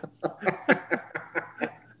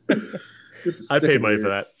 I paid money for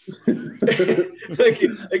that.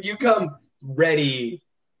 like you come ready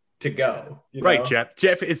to go. Right, Jeff.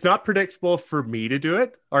 Jeff, it's not predictable for me to do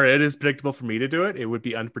it, or it is predictable for me to do it. It would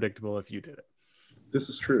be unpredictable if you did it. This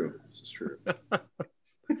is true.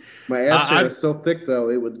 My ass hair is so thick, though,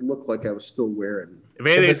 it would look like I was still wearing. If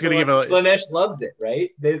anything, it's going to give a. Slaanesh loves it, right?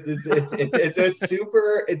 It's a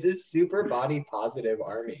super body positive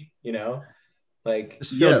army, Like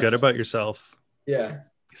Just feel good about yourself. Yeah.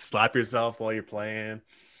 Slap yourself while you're playing.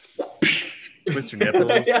 Twist your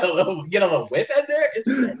nipples. Get a little whip in there. It's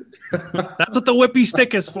good. That's what the whippy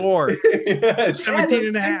stick is for. 17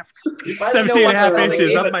 and a half. 17 and a half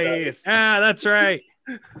inches up my ass. Ah, that's right.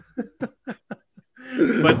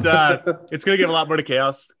 But it's going to give a lot more to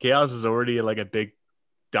Chaos. Chaos is already like a big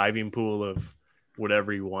diving pool of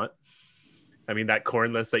whatever you want. I mean, that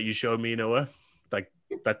corn list that you showed me, Noah, like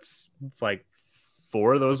that's like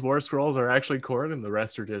 4 of those war scrolls are actually corn and the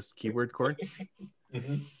rest are just keyword corn.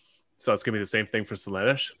 Mm-hmm. So it's going to be the same thing for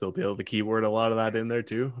Slaanesh. They'll be able to keyword a lot of that in there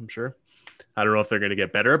too, I'm sure. I don't know if they're going to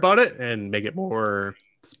get better about it and make it more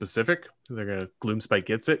specific. They're going to Gloomspite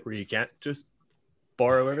gets it where you can't just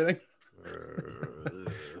borrow everything.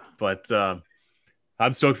 But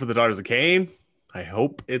I'm stoked for the Daughters of Cain. I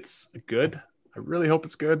hope it's good. I really hope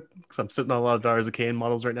it's good because I'm sitting on a lot of Daughters of Cain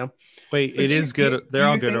models right now. Wait, it is good. They're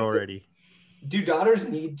all good already. Do Daughters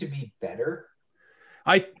need to be better?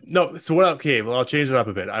 So what? Okay, well, I'll change it up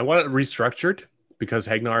a bit. I want it restructured because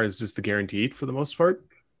Hagnar is just the guaranteed for the most part.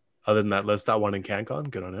 Other than that list, that one in CanCon,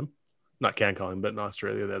 good on him. Not CanCon, but in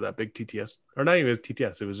Australia, they had that big TTS, or not even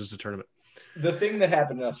TTS. It was just a tournament. The thing that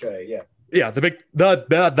happened in Australia, yeah. Yeah, the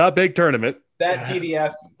big tournament. That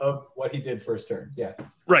PDF of what he did first turn, yeah.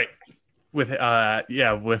 Right, with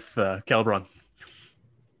Calibron.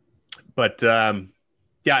 But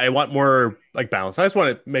yeah, I want more like balance. I just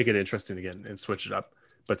want to make it interesting again and switch it up,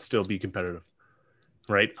 but still be competitive.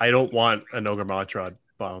 Right? I don't want an Ogre Malatrod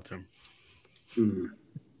Battletome.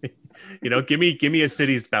 Give me a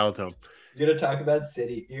city's Battletome. You're gonna talk about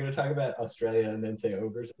city. You're gonna talk about Australia and then say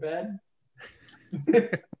ogres are bad.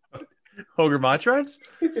 Ogre Matrods?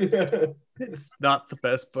 It's not the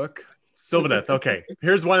best book. Sylvaneth. Okay,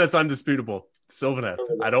 here's one that's undisputable. Sylvaneth.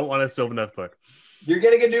 I don't want a Sylvaneth book. You're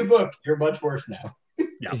getting a new book. You're much worse now.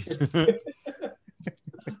 Yeah.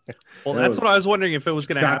 Well, that's what I was wondering if it was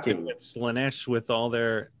going to happen with Slaanesh with all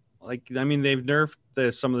their they've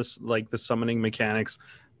nerfed some of this the summoning mechanics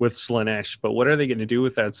with Slaanesh, but what are they going to do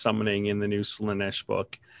with that summoning in the new Slaanesh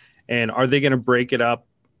book? And are they going to break it up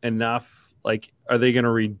enough? Are they going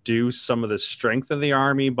to reduce some of the strength of the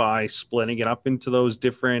army by splitting it up into those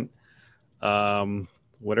different,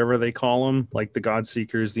 whatever they call them, like the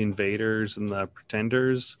Godseekers, the Invaders, and the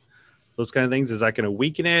Pretenders, those kind of things? Is that going to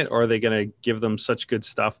weaken it, or are they going to give them such good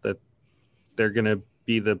stuff that they're going to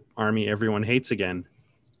be the army everyone hates again?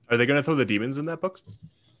 Are they going to throw the demons in that book?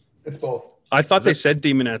 It's both. I thought they said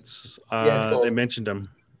demonettes. Yeah, they mentioned them.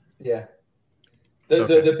 Yeah.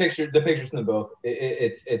 The pictures in the both.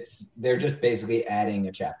 It's they're just basically adding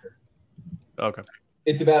a chapter. Okay.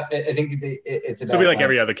 It's about. I think it's about. So it'll be like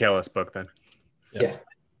every other Kalas book then. Yeah.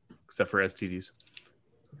 Except for STDs.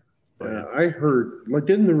 I heard,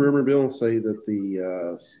 didn't the rumor mill say that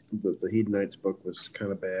the Hedonites book was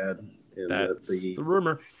kind of bad, and that's the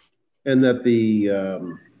rumor, and that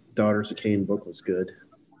the Daughters of Cain book was good.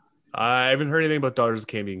 I haven't heard anything about Daughters of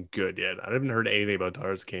Cain being good yet. I haven't heard anything about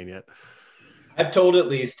Daughters of Cain yet. I've told at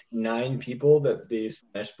least 9 people that the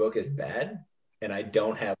Slaanesh book is bad, and I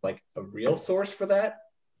don't have a real source for that.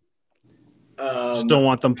 Just don't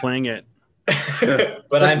want them playing it.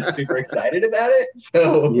 But I'm super excited about it.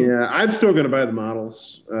 So yeah, I'm still going to buy the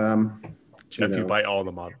models. Jeff, you buy all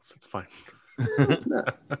the models. It's fine.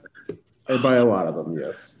 I buy a lot of them.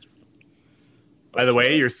 Yes. By the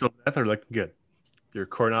way, your Sylvaneth are looking good. Your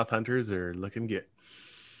Kornoth hunters are looking good.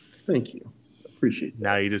 Thank you. Appreciate that.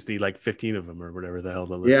 Now you just need like 15 of them or whatever the hell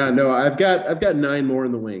the list Yeah, is. no, I've got 9 more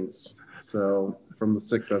in the wings. So from the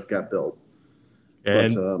 6 I've got built.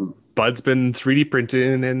 And But, Bud's been 3D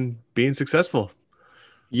printing and being successful.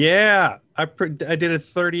 Yeah, I did a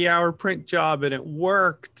 30-hour print job and it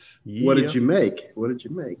worked. what did you make?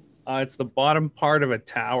 It's the bottom part of a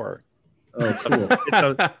tower. Oh,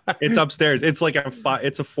 cool. It's upstairs. It's like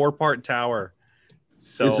it's a 4-part tower.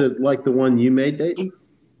 So Is it like the one you made, Dayton?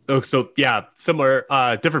 Oh, so yeah, similar,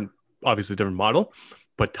 obviously different model,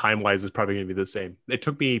 but time-wise is probably going to be the same. It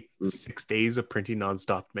took me 6 days of printing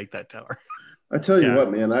nonstop to make that tower. I tell you what,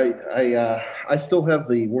 man, I still have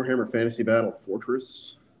the Warhammer Fantasy Battle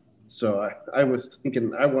Fortress. So I was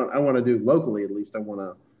thinking I want to do locally, at least I want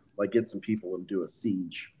to like get some people and do a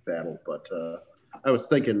siege battle. But I was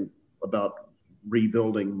thinking about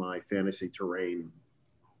rebuilding my fantasy terrain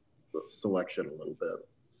selection a little bit.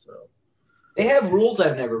 So They have rules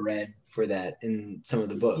I've never read for that in some of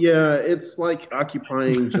the books. yeah, it's like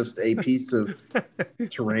occupying just a piece of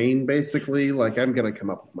terrain, basically. Like I'm gonna come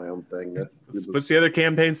up with my own thing. What's the other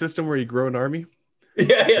campaign system where you grow an army?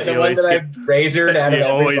 Yeah, the You one always that I've razored out of You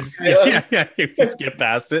every always, book I own. you skip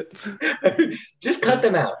past it. Just cut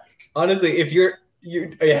them out. Honestly, if you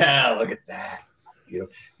look at that. That's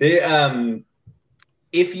beautiful.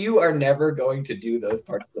 If you are never going to do those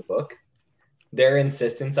parts of the book, their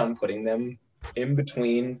insistence on putting them in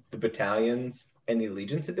between the battalions and the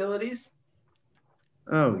allegiance abilities,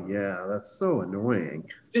 Oh yeah, that's so annoying.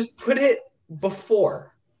 just put it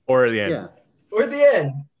before Or at the end. Yeah, or the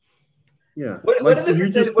end. yeah. What Like, are the you're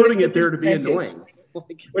percent- just what is putting the it there to be percentage? annoying.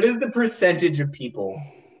 Like, What is the percentage of people?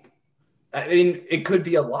 I mean, it could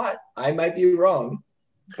be a lot. I might be wrong,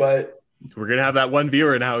 but We're going to have that one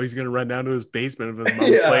viewer now. He's going to run down to his basement of his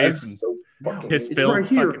mom's yeah, place it's and so fucking piss It's filled right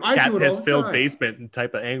here. I cat do it piss all the filled time. basement and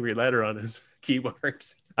type an angry letter on his keyboard.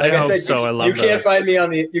 Like I I hope said, so. I love you can't those. find me on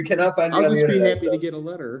the. You cannot find me I'll on the just be internet. happy so- to get a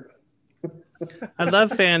letter. I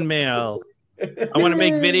love fan mail. I want to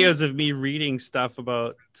make videos of me reading stuff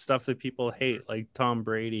about stuff that people hate, like Tom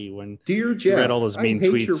Brady when Dear Jeff, read all those mean I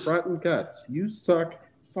hate tweets. your rotten guts. You suck.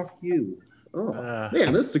 Fuck you. Oh Ah.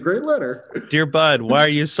 man, this is a great letter. Dear Bud, why are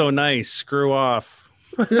you so nice? Screw off.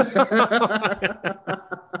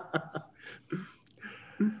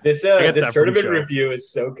 This got this that from tournament Joe. review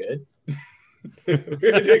is so good.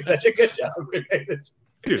 We're doing such a good job.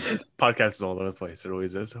 Dude, this podcast is all over the place. It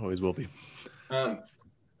always is. Always will be.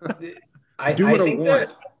 I Do what I think want.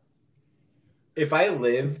 that if I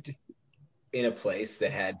lived in a place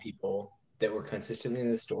that had people that were consistently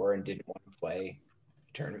in the store and didn't want to play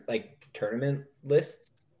tournament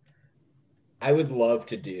lists, I would love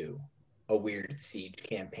to do a weird siege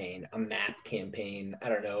campaign, a map campaign. I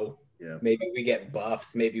don't know. Yeah. Maybe we get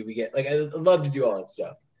buffs. Maybe we get I'd love to do all that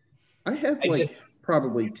stuff. I have I like just-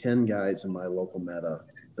 probably 10 guys in my local meta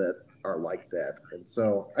that are like that. And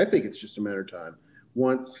so I think it's just a matter of time.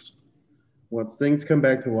 Once things come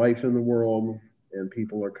back to life in the world and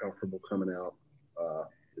people are comfortable coming out,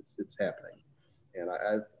 it's happening. And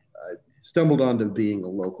I stumbled onto being a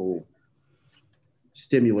local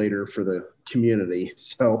stimulator for the community.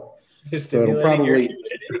 So Just So it'll stimulating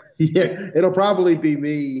your probably- yeah, it'll probably be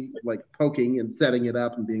me like poking and setting it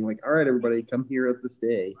up and being like, all right, everybody, come here at this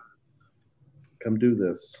day. Come do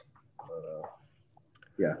this.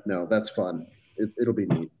 Yeah, no, that's fun. It'll be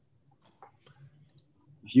neat.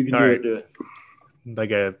 If you can All do right. it, do it.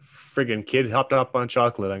 Like a friggin' kid hopped up on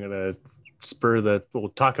chocolate. I'm going to we'll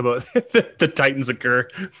talk about the Titans occur.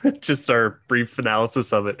 Just our brief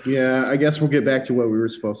analysis of it. Yeah, I guess we'll get back to what we were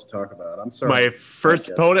supposed to talk about. I'm sorry. My first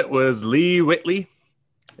Okay. opponent was Lee Whitley,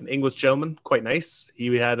 an English gentleman, quite nice.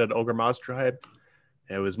 He had an Ogre Moss tribe.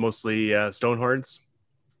 It was mostly Stonehorns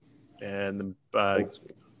and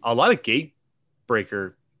a lot of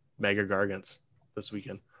Gatebreaker Mega Gargants this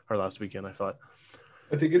weekend or last weekend, I thought.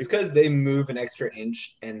 I think it's because they move an extra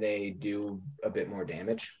inch and they do a bit more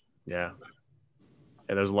damage. Yeah.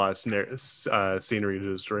 And there's a lot of scenery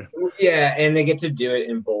to the story. Yeah, and they get to do it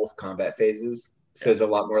in both combat phases. So it's a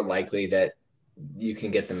lot more likely that you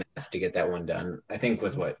can get the math to get that one done, I think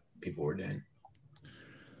was what people were doing.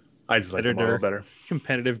 I just like the model better.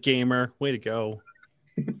 Competitive gamer. Way to go.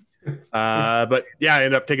 But yeah, I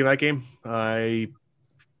ended up taking that game.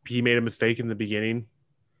 He made a mistake in the beginning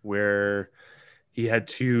where he had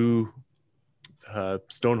two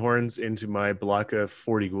Stonehorns into my block of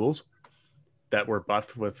 40 ghouls that were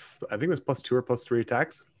buffed with, I think it was +2 or +3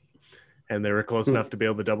 attacks. And they were close enough to be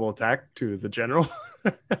able to double attack to the general.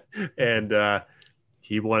 And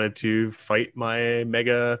he wanted to fight my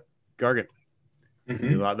Mega Gargant.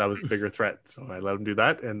 He thought that was the bigger threat. So I let him do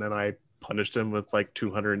that. And then I punished him with like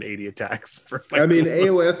 280 attacks. For I mean,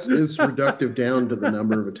 ghouls. AOS is reductive down to the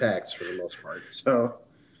number of attacks for the most part. So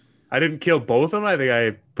I didn't kill both of them. I think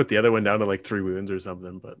I put the other one down to like 3 wounds or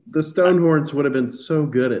something. But the Stonehorns would have been so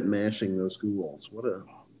good at mashing those ghouls. What a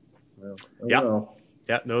well.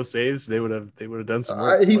 Yeah, no saves. They would have done some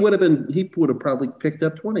work. He would have probably picked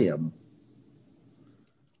up 20 of them.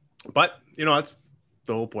 But that's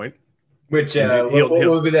the whole point. Which what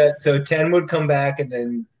would be that? So 10 would come back, and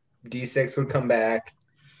then D6 would come back.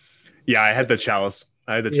 Yeah, I had the chalice.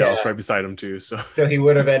 Right beside him too. So he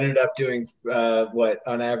would have ended up doing what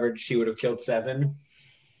on average he would have killed 7.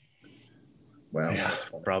 Wow. Yeah,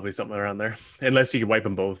 probably something around there. Unless you can wipe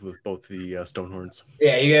them both with both the Stonehorns.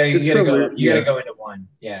 Yeah, you gotta go into one.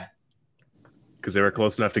 Yeah. Because they were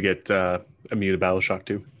close enough to get immune to battle shock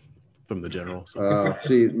too from the general. So.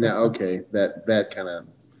 See now, okay, that kind of.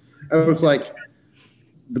 I was like,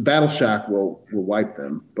 the battle shock will wipe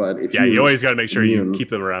them, but if you always got to make sure you keep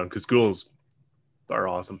them around because ghouls are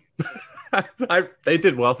awesome. They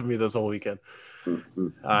did well for me this whole weekend.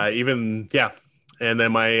 Mm-hmm. And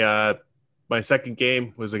then my second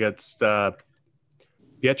game was against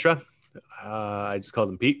Pietra. I just called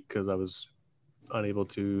him Pete because I was unable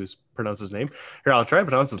to pronounce his name. Here, I'll try to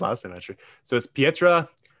pronounce his last name actually. So it's Pietra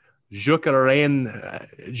Jukaranian.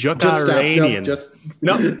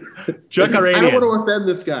 No, Jukaranian. I don't want to offend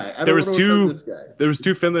this guy. There was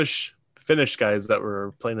two Finnish guys that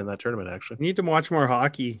were playing in that tournament. Actually, you need to watch more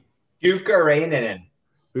hockey. Jukaranian.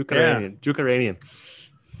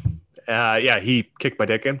 He kicked my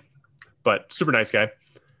dick in, but super nice guy.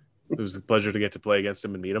 It was a pleasure to get to play against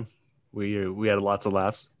him and meet him. We had lots of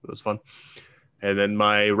laughs. It was fun. And then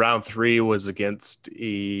my round 3 was against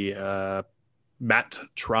Matt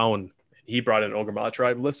Trown. He brought an Ogre Mala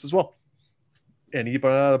tribe list as well. And he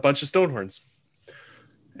brought out a bunch of Stonehorns.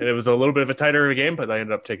 And it was a little bit of a tighter game, but I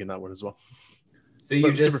ended up taking that one as well.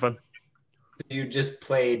 So super fun. You just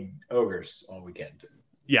played ogres all weekend.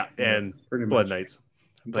 Yeah, and Blood Knights.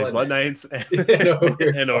 Played Blood Knights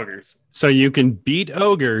and ogres. So you can beat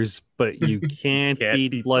ogres, but you can't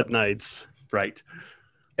beat Blood Knights. Right.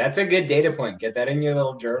 That's a good data point. Get that in your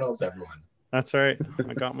little journals, everyone. That's right.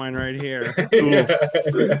 I got mine right here.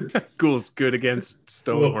 Ghouls good against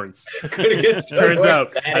Stonehorns. Good against Turns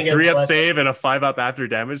out a 3-up save and a 5-up after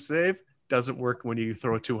damage save doesn't work when you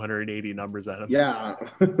throw 280 numbers at him. Yeah.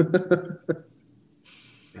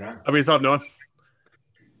 How about yourself, Noah?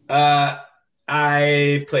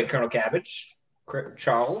 I played Colonel Cabbage,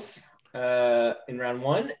 Charles, in round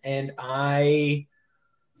 1, and I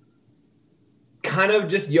kind of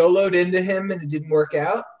just YOLO'd into him and it didn't work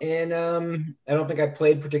out. And I don't think I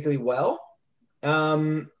played particularly well.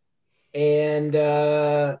 And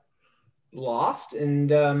lost.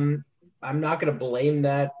 And I'm not going to blame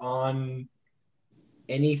that on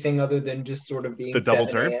anything other than just sort of being the double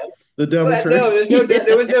turn. The double turn. No,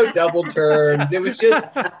 there was no double turns. It was just.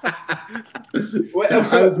 I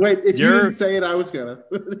was waiting. If you didn't say it, I was gonna.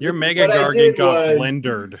 Your Mega Gargant got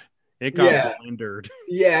blendered. It got blendered.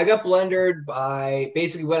 Yeah, I got blendered by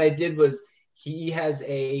basically what I did was he has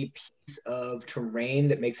a piece of terrain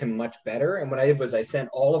that makes him much better. And what I did was I sent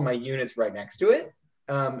all of my units right next to it.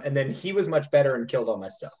 And then he was much better and killed all my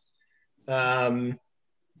stuff. I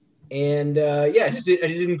just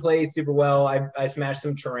didn't play super well. I smashed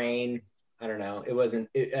some terrain. I don't know. It wasn't.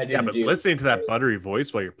 Listening to that buttery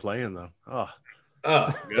voice while you're playing though. Oh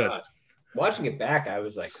so good. God. Watching it back, I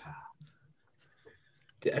was like,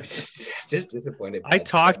 I'm just disappointed. I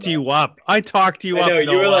talked you up. I know,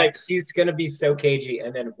 you were like, he's gonna be so cagey,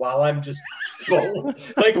 and then while I'm just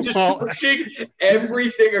pushing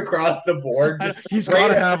everything across the board, he's got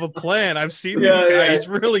to have a plan. I've seen this guy. Yeah. He's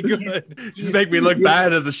really good. Just make me look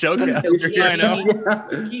bad as a showcaster. I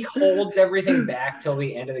know. He holds everything back till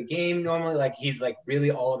the end of the game. Normally, like he's like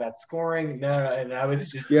really all about scoring. No, and I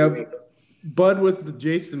was just doing. Bud was the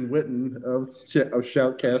Jason Witten of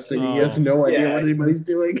shoutcasting. He has no idea what anybody's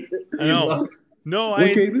doing. I know. No,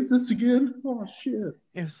 what game is this again? Oh shit!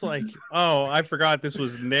 It's like, I forgot this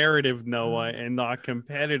was narrative Noah and not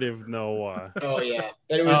competitive Noah. Oh yeah,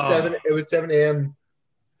 and it was 7. It was 7 a.m.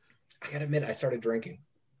 I gotta admit, I started drinking.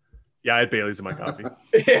 Yeah, I had Bailey's in my coffee.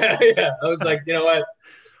 yeah. I was like, you know what?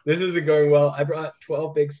 This isn't going well. I brought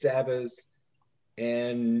 12 big stabbers,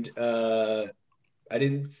 and I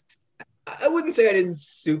wouldn't say I didn't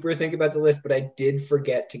super think about the list, but I did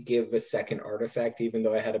forget to give a second artifact, even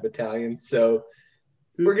though I had a battalion. So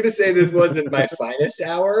we're going to say this wasn't my finest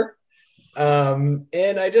hour. And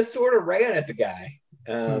I just sort of ran at the guy.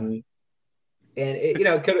 And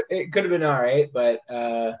it could have been all right, but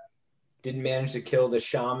didn't manage to kill the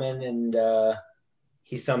shaman, and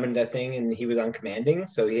he summoned that thing and he was uncommanding.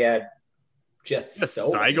 So he had just Yes,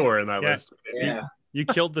 so Cygor in that Yeah. list. yeah. You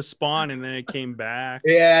killed the spawn and then it came back.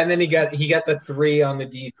 Yeah, and then he got the 3 on the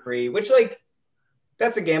D3, which like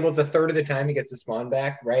that's a gamble. It's a third of the time he gets the spawn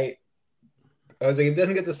back, right? I was like, if he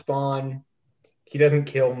doesn't get the spawn, he doesn't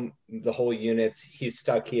kill the whole units. He's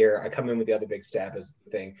stuck here. I come in with the other big stab as the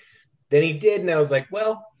thing. Then he did, and I was like,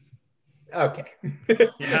 well, okay.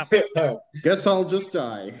 Yeah. Guess I'll just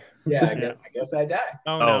die. Yeah, I guess I die.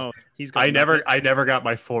 Oh, no. He's got I never got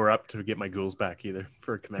my 4-up to get my ghouls back either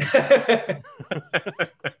for command.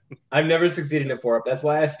 I've never succeeded in a 4-up. That's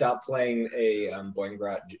why I stopped playing a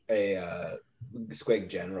Boingrot, Squig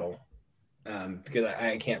General, because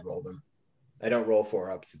I can't roll them. I don't roll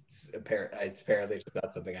 4-ups. It's apparently just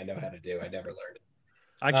not something I know how to do. I never learned it.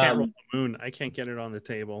 I can't roll the moon. I can't get it on the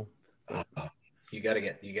table. You gotta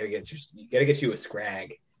get you a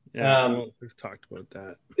scrag. Yeah, we've talked about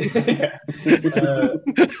that.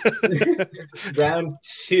 Round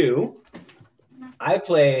 2, I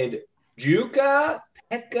played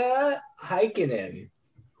Jukka-Pekka Heikkinen,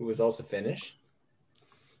 who was also Finnish,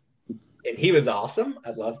 and he was awesome.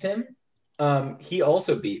 I loved him. He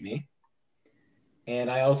also beat me,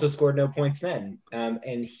 and I also scored no points then.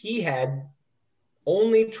 And he had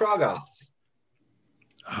only Troggoths.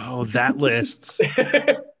 Oh, that list.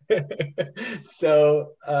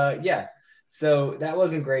 So so that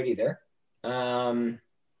wasn't great either.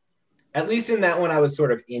 At least in that one I was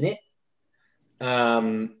sort of in it,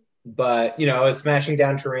 but I was smashing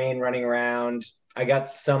down terrain, running around. I got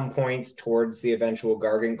some points towards the eventual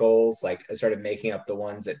Gargant goals. Like I started making up the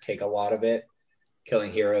ones that take a lot of it,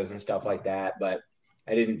 killing heroes and stuff like that, but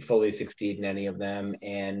I didn't fully succeed in any of them.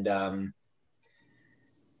 And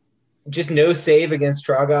just no save against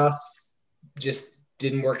Troggoths just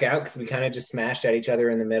didn't work out because we kind of just smashed at each other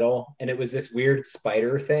in the middle. And it was this weird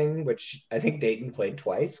spider thing, which I think Dayton played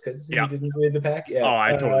twice because he didn't read the pack. Yeah. Oh,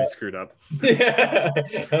 I totally screwed up. Yeah.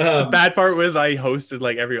 The bad part was I hosted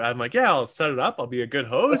I'm like, yeah, I'll set it up. I'll be a good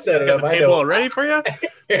host. I'll set it Get up. the table all ready for you.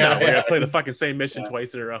 Yeah. No, we're gonna play the fucking same mission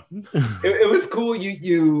twice in a row. It was cool.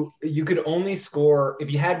 You could only score if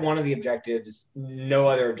you had one of the objectives. No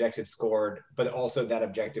other objective scored, but also that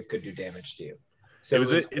objective could do damage to you. So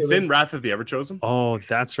it's in Wrath of the Everchosen. Oh,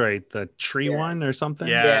 that's right. The tree one or something?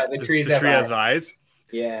 Yeah, the tree trees has eyes.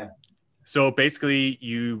 Yeah. So basically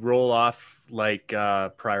you roll off like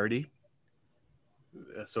priority.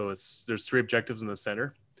 So there's 3 objectives in the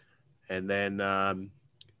center. And then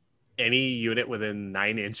any unit within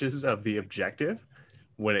 9 inches of the objective,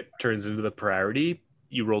 when it turns into the priority,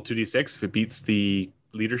 you roll 2d6. If it beats the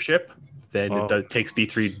leadership, then it takes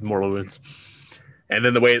D3 mortal wounds. And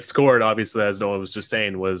then the way it's scored, obviously, as Noah was just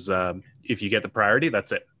saying, was if you get the priority,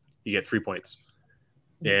 that's it. You get 3 points.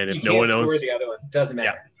 And if no one owns the other one, doesn't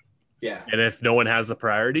matter. Yeah. And if no one has the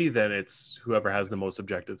priority, then it's whoever has the most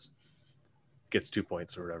objectives gets 2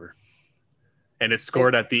 points or whatever. And it's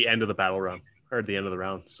scored at the end of the battle round or at the end of the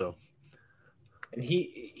round. So. And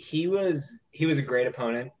he was a great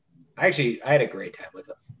opponent. I had a great time with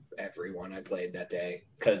everyone I played that day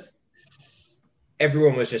because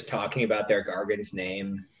everyone was just talking about their Gargant's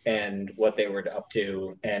name and what they were up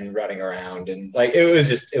to and running around, and like it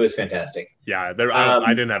was fantastic. Yeah, I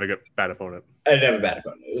didn't have a bad opponent. I didn't have a bad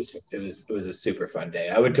opponent. It was a super fun day.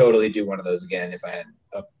 I would totally do one of those again if I had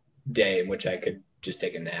a day in which I could just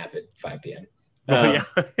take a nap at 5 p.m.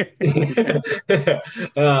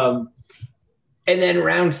 And then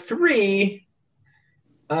round 3,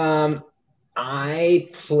 I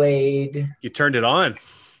played. You turned it on.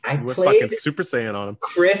 I went played fucking Super Saiyan on him.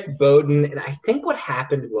 Chris Bowden, and I think what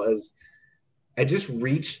happened was I just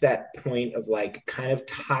reached that point of like kind of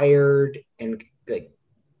tired and like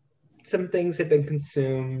some things had been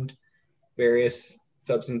consumed, various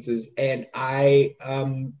substances, and I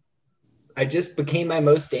just became my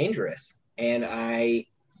most dangerous, and I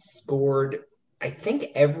scored I think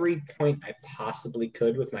every point I possibly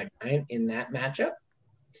could with my giant in that matchup.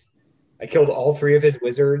 I killed all 3 of his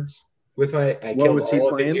wizards. I killed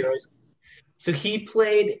all of his heroes. So he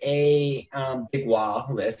played a Big Wa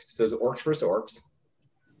list, so it was Orcs versus Orcs.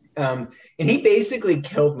 And he basically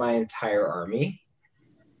killed my entire army,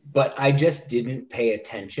 but I just didn't pay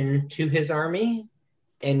attention to his army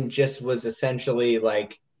and just was essentially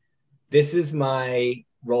like, this is my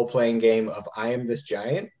role-playing game of I am this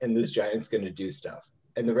giant and this giant's going to do stuff.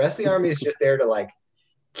 And the rest of the army is just there to like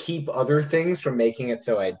keep other things from making it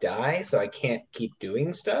so I die, so I can't keep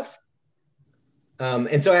doing stuff.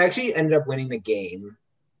 And so I actually ended up winning the game.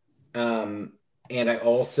 And I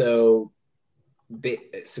also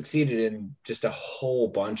succeeded in just a whole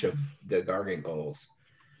bunch of the Gargant goals.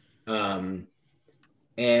 And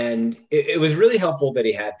it was really helpful that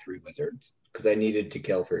he had 3 wizards, because I needed to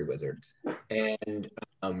kill 3 wizards and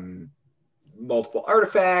multiple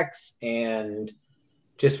artifacts, and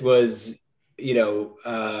just was, he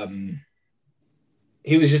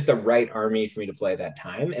was just the right army for me to play that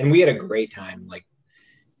time. And we had a great time, like,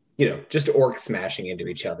 just orcs smashing into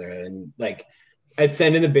each other. And like, I'd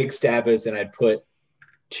send in the big stabbers and I'd put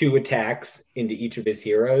 2 attacks into each of his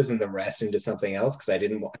heroes and the rest into something else, because I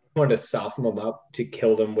wanted to soften them up to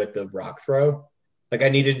kill them with the rock throw. Like, I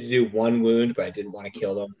needed to do 1 wound, but I didn't want to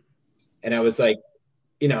kill them. And I was like,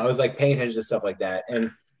 I was like paying attention to stuff like that.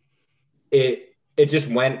 And it just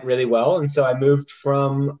went really well. And so I moved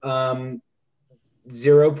from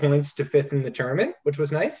 0 points to 5th in the tournament, which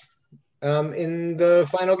was nice, in the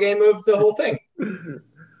final game of the whole thing.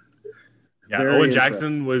 Yeah, Owen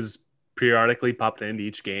Jackson was periodically popped into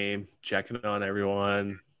each game, checking on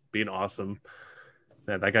everyone, being awesome.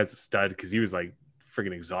 Man, that guy's a stud, because he was like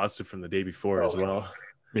freaking exhausted from the day before as well.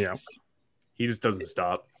 Yeah. He just doesn't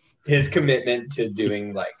stop. His commitment to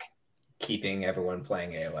doing, like, keeping everyone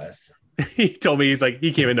playing AOS. He told me,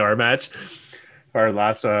 he came into our match, my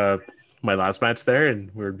last match there,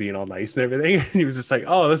 and we were being all nice and everything. And he was just like,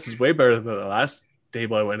 "Oh, this is way better than the last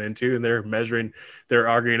table I went into." And they're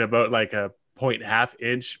arguing about like a 0.5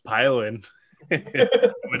 inch pile-in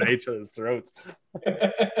with each other's throats.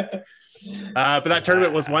 But that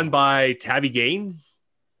tournament was won by Tabby Gain.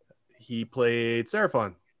 He played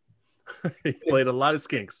Seraphon. He played a lot of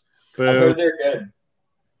skinks. I heard they're good.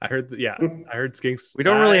 I heard skinks. We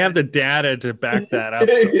don't really have the data to back that up.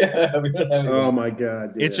 Yeah, we don't have oh my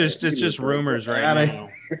god! It's just rumors right now.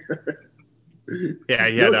 Yeah,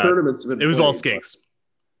 he had it was all skinks.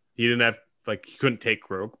 He didn't have he couldn't take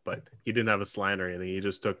Rogue, but he didn't have a slant or anything. He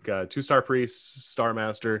just took 2 Star Priests, Star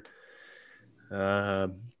Master,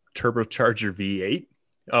 Turbocharger V8.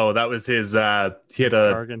 Oh, that was his. He had he had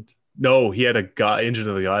a Engine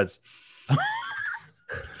of the Gods.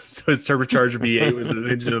 So his Turbocharger V8 was his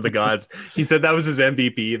Engine of the Gods. He said that was his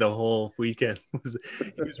MVP the whole weekend. He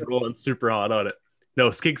was rolling super hot on it. No,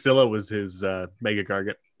 Skinkzilla was his Mega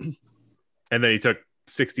Gargant. And then he took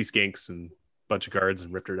 60 Skinks and a bunch of guards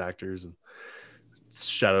and Riptor Actors and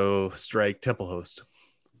Shadow Strike Temple Host.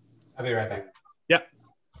 I'll be right back. Yeah.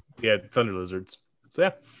 He had Thunder Lizards. So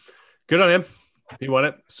yeah, good on him. He won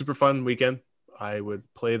it. Super fun weekend. I would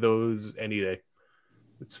play those any day.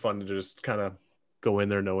 It's fun to just kind of go in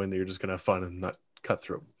there knowing that you're just going to have fun and not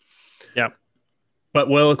cutthroat. Yeah. But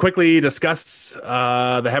we'll quickly discuss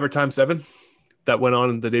the Hammer Time 7 that went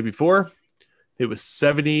on the day before. It was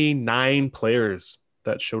 79 players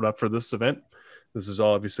that showed up for this event. This is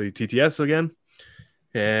all obviously TTS again.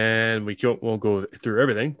 And we won't go through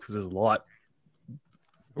everything because there's a lot.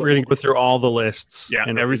 We're going to go through all the lists. Yeah,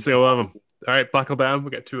 and every single one of them. All right, buckle down.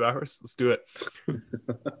 We got 2 hours. Let's do it.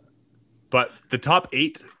 But the top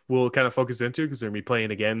 8 we'll kind of focus into because they're going to be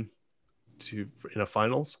playing again in a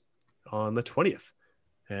finals on the 20th.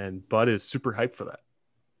 And Bud is super hyped for that.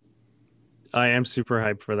 I am super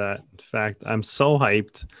hyped for that. In fact, I'm so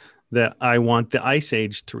hyped that I want the Ice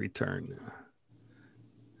Age to return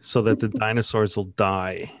so that the dinosaurs will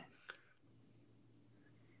die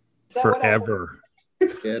forever.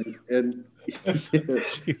 And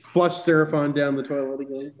flush Seraphon down the toilet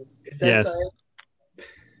again. Yes. Science?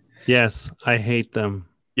 Yes, I hate them.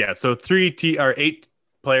 Yeah, so 8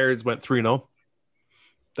 players went 3-0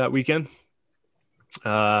 that weekend.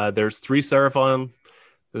 There's 3 Seraphon.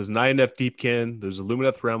 There's 9 F Deepkin. There's a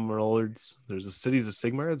Lumineth Realm Lords. There's the Cities of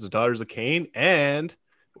Sigmar. There's the Daughters of Cain. And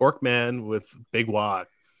Orkman with Big Wad.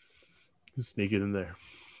 Just sneak it in there.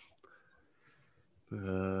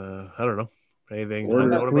 I don't know. Anything? You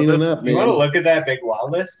want to look at that Big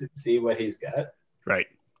Wad list and see what he's got? Right.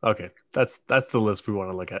 Okay. That's the list we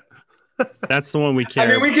want to look at. That's the one we care.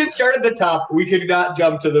 I mean, we could start at the top. We could not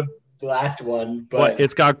jump to the last one, but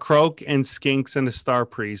it's got Croak and Skinks and a Star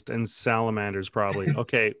Priest and Salamanders probably.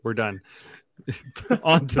 Okay, we're done.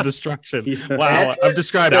 On to destruction. Yeah. Wow, I've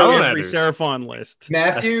described every Seraphon list.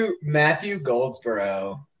 Matthew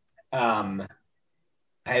Goldsboro. I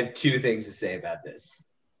have 2 things to say about this.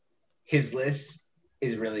 His list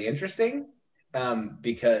is really interesting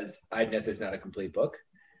because Idoneth is not a complete book,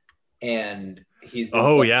 and he's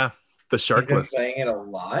the shark list. Playing it a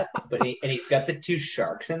lot, but he's got the 2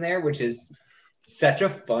 sharks in there, which is such a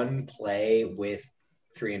fun play with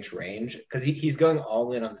 3-inch range because he's going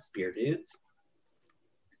all in on the spear dudes.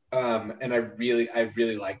 And I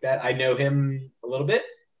really like that. I know him a little bit.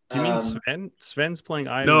 Do you mean Sven? Sven's playing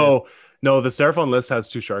Idoneth? No, the Seraphon list has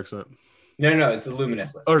 2 sharks in it. No, it's the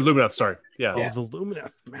Lumineth list. Or Lumineth, sorry. Yeah. Oh, the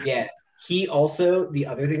Lumineth. Man. Yeah. He also, the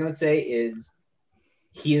other thing I would say is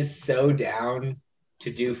he is so down to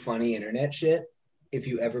do funny internet shit if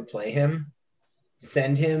you ever play him.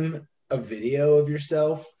 send him a video of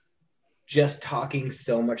yourself just talking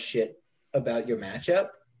so much shit about your matchup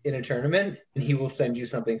in a tournament, and he will send you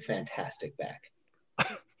something fantastic back.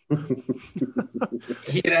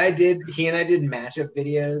 He and I did matchup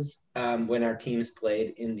videos when our teams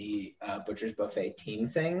played in the Butcher's Buffet team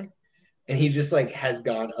thing, and he just like has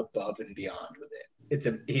gone above and beyond with it.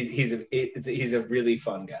 He's a really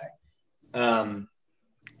fun guy.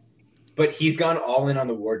 But he's gone all in on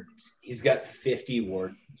the Wardens. He's got 50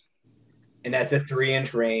 Wardens, and that's a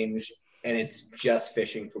 3-inch range, and it's just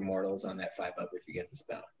fishing for mortals on that 5-up if you get the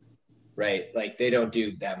spell, right? Like they don't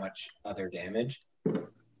do that much other damage.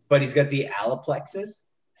 But he's got the Alloplexes,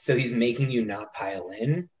 so he's making you not pile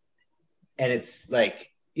in. And it's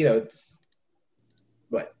like, it's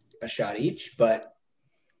what, a shot each, but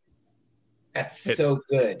that's so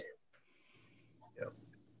good.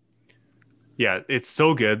 Yeah, it's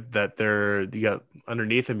so good that you got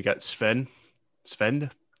underneath him, you got Sven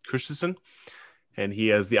Christensen, and he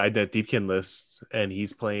has the IDNet Deepkin list, and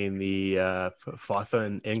he's playing the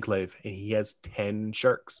Fotha Enclave, and he has 10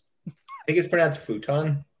 sharks. I think it's pronounced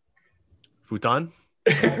futon. Futon?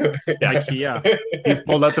 Yeah. He's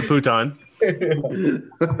pulled out the futon.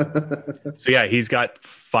 So yeah, he's got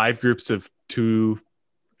 5 groups of 2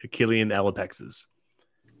 Achillean Allopexes.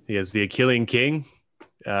 He has the Achillean King,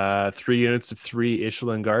 3 units of 3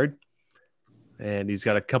 Ishlan Guard, and he's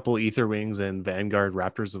got a couple Ether Wings and Vanguard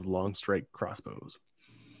Raptors of long strike crossbows.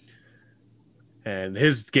 And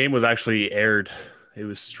his game was actually aired. It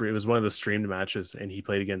was one of the streamed matches, and he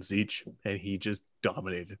played against Zeech, and he just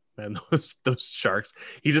dominated. And those sharks,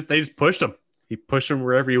 they just pushed him. He pushed them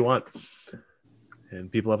wherever you want, and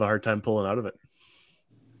people have a hard time pulling out of it.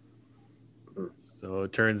 So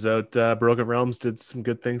it turns out Broken Realms did some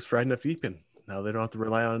good things for IDNet Deepkin. Now they don't have to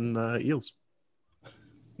rely on eels.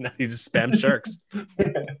 Now you just spam sharks.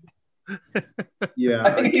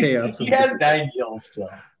 Yeah, chaos. He has 9 eels still.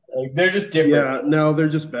 Like, they're just different. Yeah, no, they're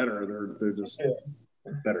just better. They're just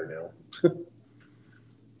better now.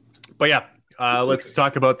 But yeah, let's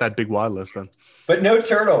talk about that big wad list then. But no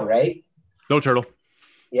turtle, right? No turtle.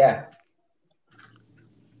 Yeah.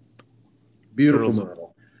 Beautiful Turtles.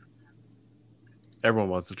 model. Everyone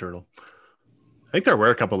wants a turtle. I think there were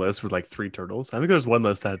a couple lists with like 3 turtles. I think there's one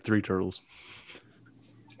list that had 3 turtles.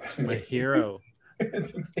 My hero.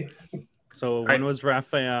 So one was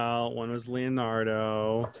Raphael, one was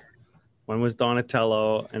Leonardo, one was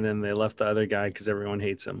Donatello, and then they left the other guy because everyone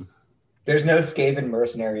hates him. There's no Skaven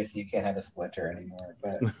mercenary, so you can't have a splinter anymore.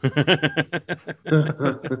 But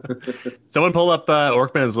Someone pull up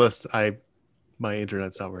Orkman's list. My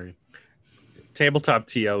internet's not working. Tabletop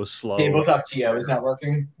TO is slow. Tabletop TO is not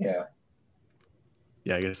working. Yeah.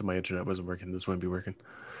 Yeah, I guess my internet wasn't working. This wouldn't be working.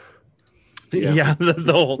 Yeah,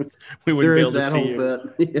 the whole we wouldn't be able to see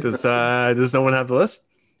you. Does no one have the list?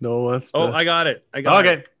 No one wants to. Oh, I got it.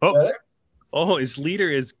 Okay. Oh, his leader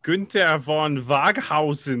is Gunther von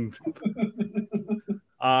Waghausen.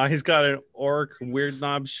 He's got an orc, weird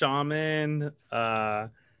knob shaman.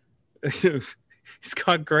 He's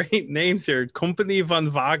got great names here. Company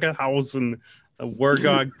von Waghausen, a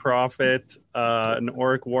Wargog prophet, an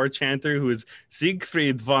orc war chanter who is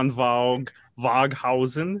Siegfried von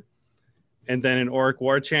Waghausen. And then an orc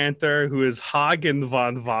war chanter who is Hagen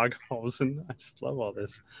von Waghausen. I just love all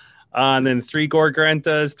this. And then 3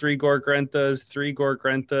 Gorgrentas, 3 Gorgrentas, 3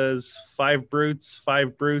 Gorgrentas, 5 Brutes,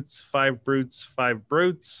 5 Brutes, 5 Brutes, 5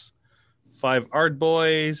 Brutes, 5 Ard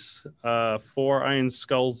Boys, 4 Iron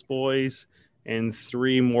Skulls Boys, and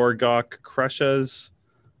 3 Morgok Crushes,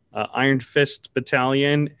 Iron Fist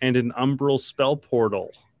Battalion, and an Umbral Spell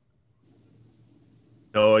Portal.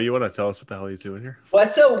 Oh, you want to tell us what the hell he's doing here?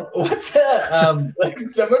 What's a like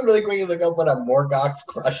someone really quickly look up what a Morgoth's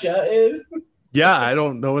Crusher is? Yeah, I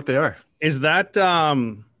don't know what they are. Is that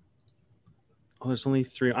there's only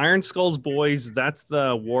 3 Iron Skulls Boys, that's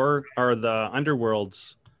the war or the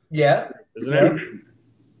Underworlds. Yeah. Isn't it?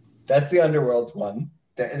 That's the Underworlds one.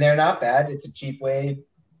 And they're not bad. It's a cheap way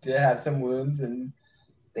to have some wounds and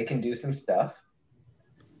they can do some stuff.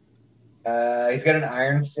 He's got an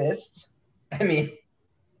Iron Fist. I mean,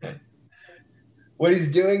 what he's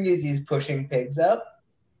doing is he's pushing pigs up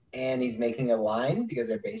and he's making a line because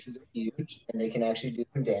their bases are huge and they can actually do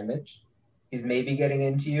some damage. He's maybe getting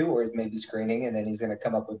into you or he's maybe screening, and then he's going to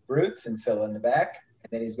come up with brutes and fill in the back.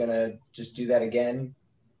 And then he's going to just do that again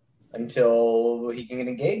until he can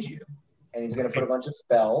engage you. And he's going to put a bunch of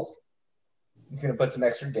spells. He's going to put some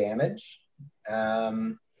extra damage.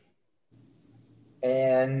 And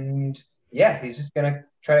yeah, he's just going to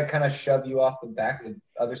try to kind of shove you off the back of the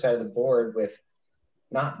other side of the board with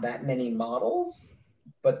not that many models,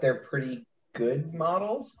 but they're pretty good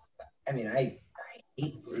models. I mean, I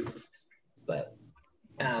 8 brutes. But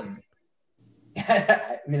I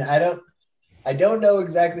mean, I don't know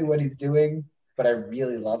exactly what he's doing, but I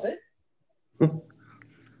really love it.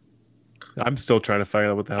 I'm still trying to find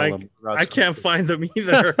out what the hell. I can't find them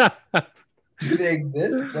either. Do they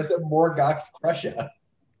exist? What's a Morgox Crusher?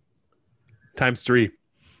 Times 3.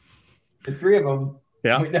 There's 3 of them.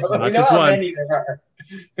 Yeah, we know not just how one. many there are.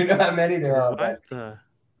 We know how many there are. What the?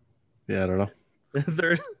 Yeah, I don't know.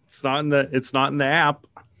 It's not in the app.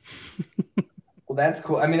 Well, that's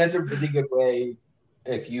cool. I mean, that's a really good way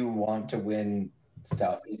if you want to win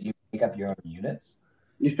stuff. Is you make up your own units.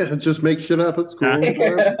 Yeah, just make shit up. It's cool.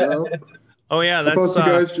 Oh yeah, I thought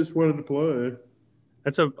you guys just wanted to play.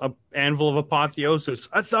 That's a Anvil of Apotheosis.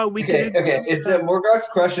 I thought we could. Okay. It's a Morgox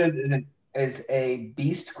Crushes is a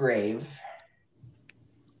beast grave.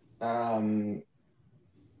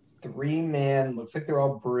 3-man. Looks like they're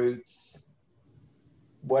all brutes.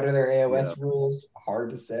 What are their AOS rules?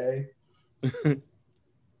 Hard to say.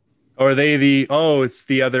 Or are they the? Oh, it's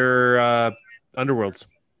the other Underworlds.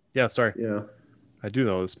 Yeah, sorry. Yeah, I do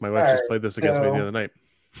know this. My wife just played this against me the other night.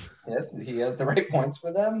 Yes, he has the right points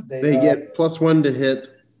for them. They get +1 to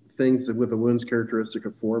hit things with a wounds characteristic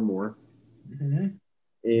of 4 more. Mm-hmm.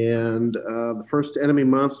 And the first time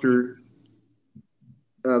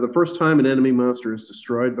an enemy monster is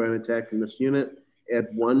destroyed by an attack from this unit, add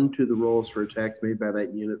 1 to the rolls for attacks made by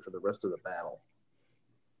that unit for the rest of the battle.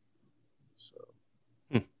 So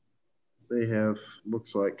they have,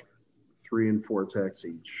 looks like 3 and 4 attacks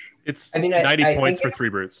each. It's 90 points for 3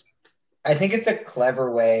 brutes. I think it's a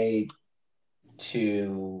clever way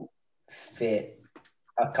to fit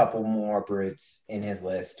a couple more brutes in his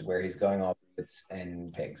list where he's going all brutes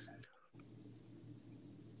and pigs.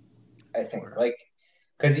 I think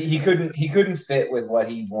because he couldn't fit with what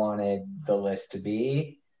he wanted the list to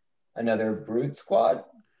be, another brute squad.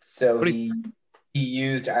 So he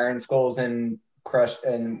used Iron Skulls and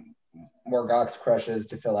Morgox Crushes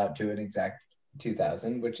to fill out to an exact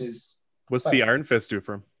 2,000, which is what's the Iron Fist do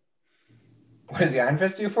for him? What does the Iron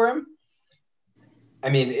Fist do for him? I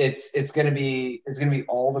mean, it's gonna be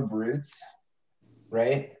all the brutes,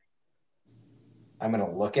 right? I'm gonna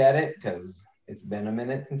look at it because it's been a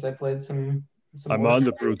minute since I played some I'm on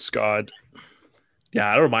the brute squad. Yeah,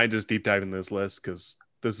 I don't mind just deep diving this list because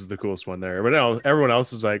this is the coolest one there. But now everyone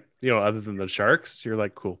else is like, other than the sharks, you're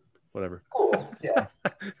like, cool, whatever. Cool, yeah.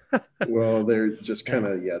 Well, they're just kind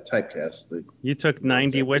of typecast. You took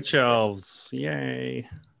 90 witch elves, yay!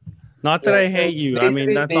 Not that I hate you. I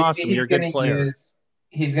mean, that's awesome. You're a good player.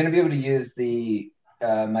 He's going to be able to use the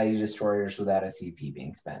Mighty Destroyers without a CP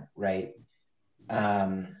being spent, right?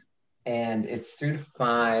 And it's 3 to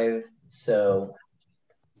 5, so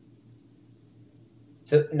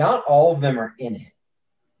not all of them are in it.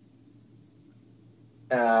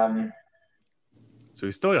 So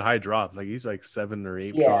he's still a high drop. Like he's like 7 or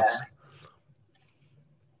 8 drops.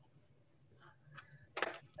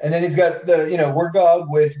 And then he's got the Wargog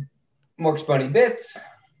with Mork's Bunny Bits.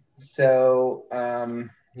 So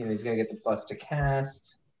he's gonna get the plus to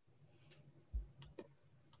cast.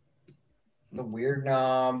 The Weird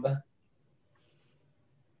Knob.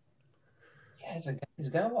 Yeah, he's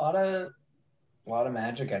got a lot of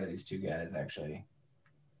magic out of these 2 guys, actually.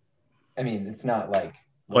 I mean, it's not like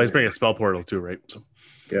he's bringing a spell portal too, right? So,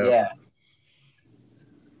 yeah.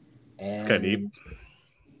 And it's kind of neat.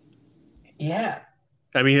 Yeah.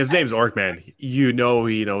 I mean, his name's Orkman. He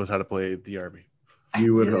knows how to play the army.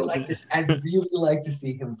 You would hope. I'd really like to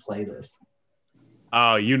see him play this.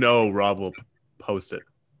 Oh, Rob will post it.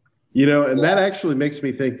 And that actually makes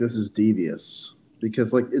me think this is devious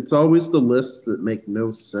because, it's always the lists that make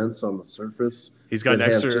no sense on the surface. He's got an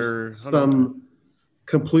extra some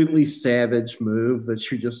completely savage move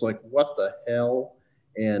that you're just like, what the hell?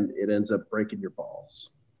 And it ends up breaking your balls.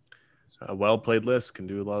 A well-played list can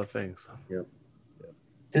do a lot of things. Yep.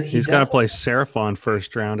 He's got to play Seraphon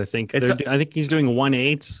first round. I think. I think he's doing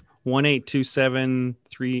 1/8, 1/8, 2/7,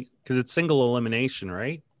 3 because it's single elimination,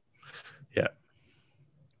 right? Yeah.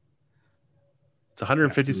 It's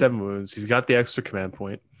 157 wounds. He's got the extra command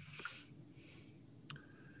point.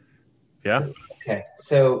 Yeah. Okay,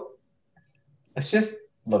 so let's just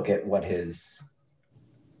look at what his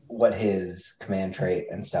command trait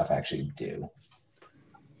and stuff actually do.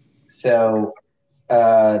 So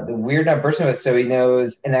the Weird Knob Burst Notice, so he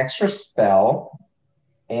knows an extra spell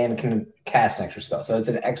and can cast an extra spell. So it's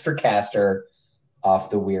an extra caster off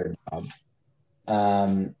the Weird Knob.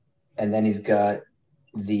 And then he's got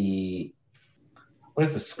what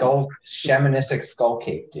does the Shamanistic Skull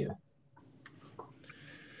Cape do?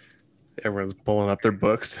 Everyone's pulling up their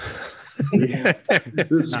books.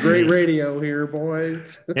 This is great radio here,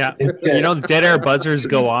 boys. Yeah, you know, dead air buzzers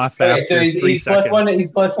go off after so 3 seconds.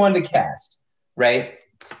 He's +1 to cast, right?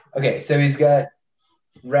 Okay, so he's got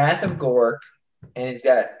Wrath of Gork, and he's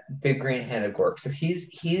got Big Green Hand of Gork. So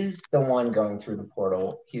he's the one going through the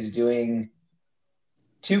portal. He's doing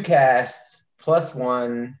 2 casts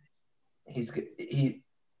 +1.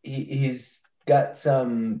 He's got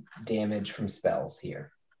some damage from spells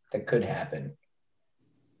here that could happen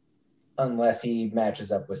unless he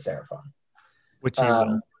matches up with Seraphon. Which he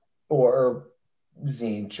will. Or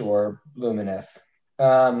Tzeentch or Lumineth.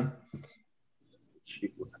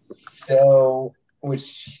 So,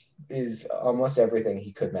 which is almost everything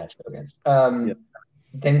he could match up against. Then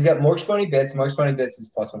he's got Mork's Bony Bits. Mork's Bony Bits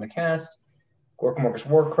is +1 to cast. Gorkamork's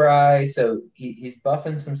Warcry. So he's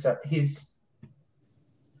buffing some stuff. So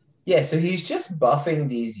he's just buffing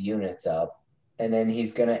these units up, and then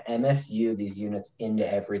he's going to MSU these units into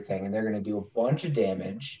everything, and they're going to do a bunch of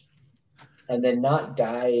damage, and then not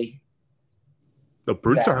die. The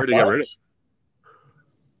brutes are hard to get rid of.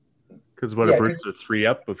 Because a brutes are 3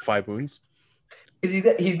 up with 5 wounds.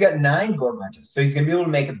 Because he's got 9 Gorgruntas, so he's going to be able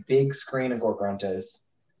to make a big screen of Gorgruntas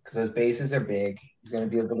because those bases are big. He's going to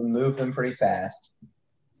be able to move them pretty fast.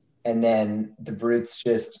 And then the brutes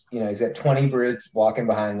just, he's got 20 brutes walking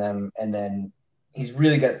behind them, and then he's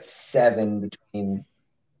really got 7 between.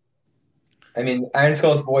 I mean, Iron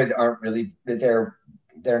Skull's boys aren't really, they're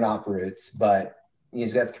not brutes, but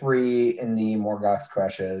he's got 3 in the Morgoth's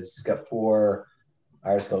Crushes. He's got 4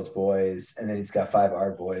 Iron Skull's boys, and then he's got 5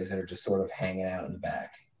 Ard boys that are just sort of hanging out in the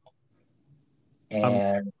back.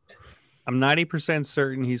 And I'm 90%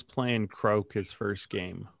 certain he's playing Croak his first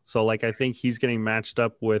game. So, I think he's getting matched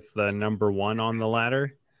up with the number 1 on the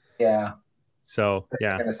ladder. Yeah. So,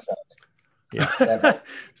 That's gonna suck. Yeah.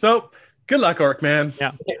 So, good luck, Orc Man.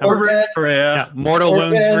 Yeah. Orc Mortal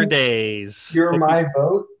wounds Man, for days. You're my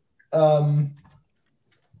vote.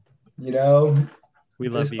 We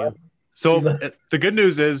love you. So, the good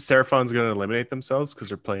news is Seraphon's going to eliminate themselves because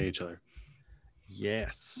they're playing each other.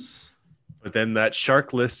 Yes. But then that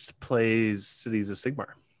Shark list plays Cities of Sigmar.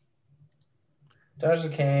 Daughters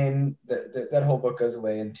of Cain, that whole book goes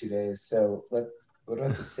away in 2 days. So what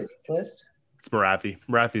about the cities list? It's Marathi.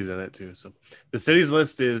 Marathi's in it too. So the cities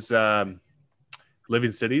list is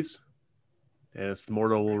Living Cities, and it's the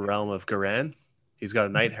mortal realm of Garan. He's got a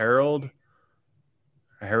Knight Herald,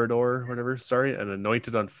 a Herodor, whatever. Sorry, an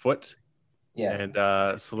Anointed on Foot. Yeah.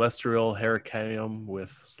 And Celestial Heracanium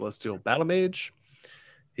with Celestial Battle Mage.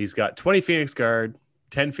 He's got 20 Phoenix Guard,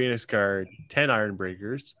 10 Phoenix Guard, 10 Iron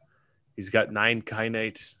Breakers. He's got 9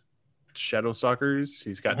 Kynite Shadow Stalkers.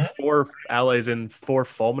 He's got 4 allies in 4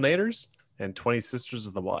 Fulminators and 20 Sisters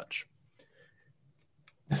of the Watch.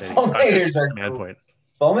 Fulminators are point.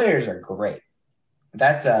 Fulminators are great.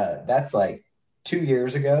 That's like 2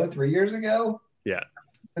 years ago, 3 years ago. Yeah.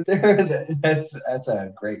 That's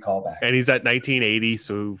a great callback. And he's at 1980,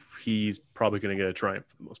 so he's probably going to get a triumph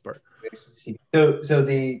for the most part. So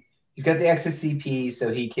he's got the XSCP,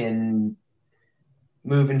 so he can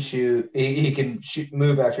move and shoot. He can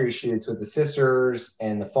move after he shoots with the Sisters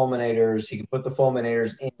and the Fulminators. He can put the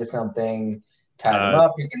Fulminators into something, tie them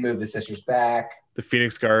up. He can move the Sisters back. The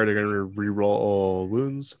Phoenix Guard are going to reroll all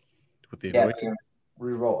wounds with the Anointed.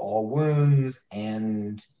 Reroll all wounds,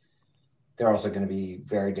 and they're also going to be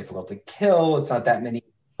very difficult to kill. It's not that many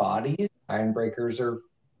bodies. Iron Breakers are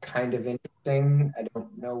kind of interesting. I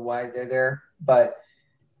don't know why they're there, but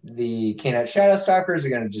the Khainite Shadow Stalkers are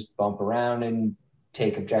going to just bump around and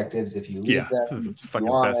take objectives if you leave them.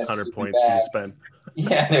 Fucking best 100 points you can spend.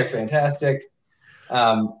 Yeah, they're fantastic.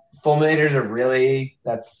 Fulminators are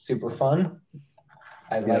that's super fun.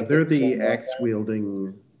 They're the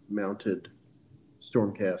axe-wielding mounted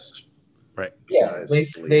Stormcast. Right. Yeah,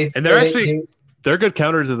 and they're good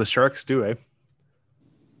counter to the Sharks too, eh?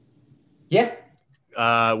 Yeah.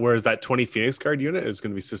 Whereas that 20 Phoenix Guard unit is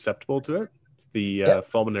going to be susceptible to it. The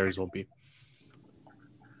Fulminators won't be.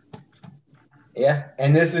 Yeah,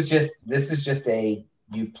 and this is just a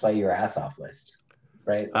you play your ass off list,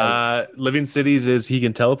 right? Living Cities is he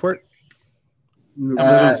can teleport. He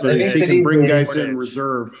can bring guys in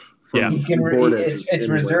reserve. It's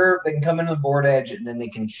reserve. They can come into the board edge, and then they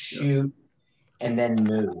can shoot and then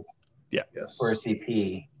move. Yeah. For a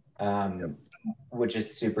CP, which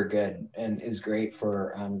is super good and is great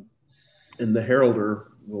for. And the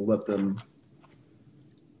Heralder will let them.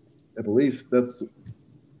 I believe the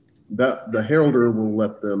Heralder will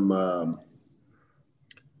let them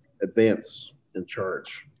advance and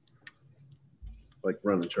charge, like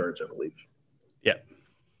run and charge. I believe. Yeah.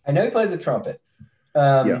 I know he plays a trumpet.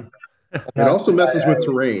 It also messes with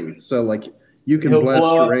terrain. So, like, You can He'll blast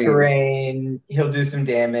blow up terrain. terrain. He'll do some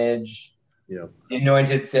damage. Yeah. The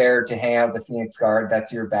Anointed's there to hang out the Phoenix Guard.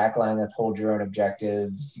 That's your backline. That's hold your own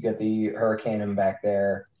objectives. You got the Hurricaneum back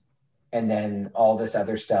there. And then all this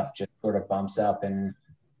other stuff just sort of bumps up and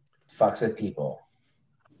fucks with people.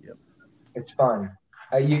 Yep. It's fun.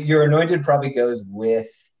 Your Anointed probably goes with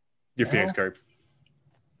Your Phoenix Guard.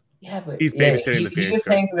 Yeah, but He's babysitting the Phoenix He just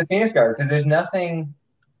Guard. hangs with the Phoenix Guard because there's nothing.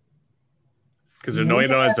 Because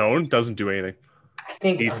Anointed on its own doesn't do anything. I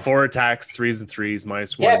think He's 4 attacks, 3s and 3s,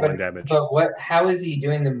 -1, yeah, 1 damage. But what? How is he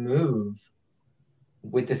doing the move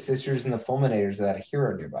with the Sisters and the Fulminators without a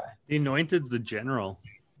hero nearby? The Anointed's the general.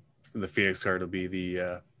 And the Phoenix Guard will be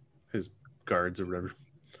the his guards or whatever.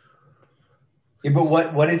 Yeah, but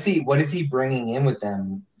what is he bringing in with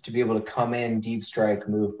them to be able to come in, deep strike,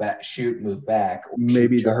 move back, shoot, move back?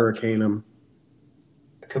 Maybe shoot, the charge? Hurricaneum.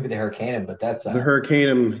 It could be the Hurricaneum, but that's The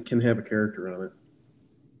Hurricaneum can have a character on it.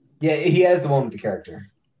 yeah, he has the one with the character.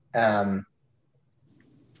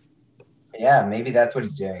 Yeah, maybe that's what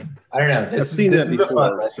he's doing. I don't know. I've seen that is a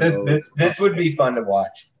fun before, list. so This would be fun to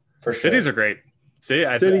watch for sure. Cities are great.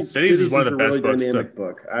 Cities is one of the best really books. dynamic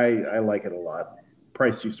book. I like it a lot.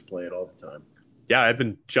 Price used to play it all the time. Yeah, I've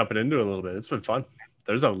been jumping into it a little bit. It's been fun.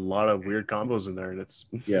 There's a lot of weird combos in there, and it's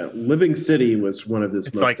Living City was one of his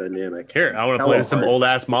It's most like, dynamic. here. I want to Hello, play some Heart. old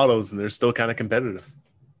ass models, and they're still kind of competitive.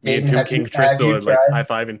 Me and Aiden, Tomb have King you Tristel are like tried- high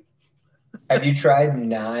fiving. Have you tried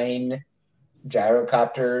 9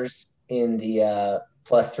 gyrocopters in the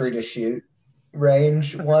 +3 to shoot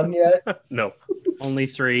range one yet? No, Only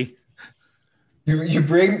 3. You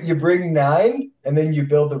bring 9 and then you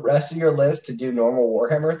build the rest of your list to do normal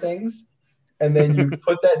Warhammer things, and then you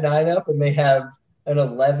put that 9 up and they have an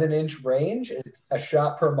 11-inch range. It's a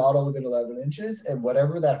shot per model within 11 inches, and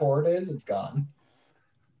whatever that horde is, it's gone.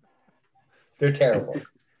 They're terrible.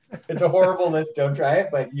 It's a horrible list. Don't try it,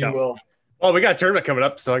 but you will. well, we got a tournament coming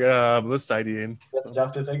up, so I got a list idea in. That's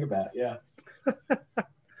stuff to think about. Yeah.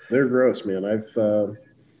 They're gross, man.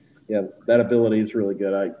 That ability is really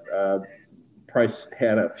good. Price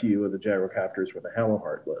had a few of the gyrocopters with a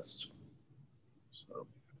Hellheart list. So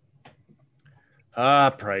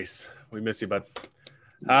Price, we miss you, bud.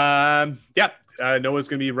 Noah's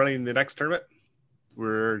gonna be running the next tournament.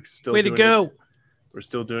 We're still Way to go. We're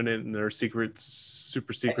still doing it in their super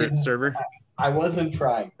secret server. I wasn't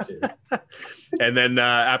trying to. And then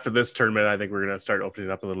after this tournament, I think we're going to start opening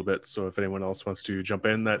it up a little bit. So if anyone else wants to jump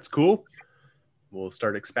in, that's cool. We'll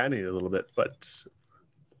start expanding it a little bit. But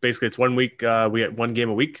basically, it's 1 week. We get 1 game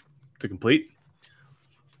a week to complete.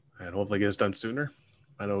 And hopefully get us done sooner.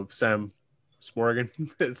 I know Sam Smorgan,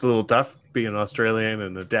 it's a little tough being an Australian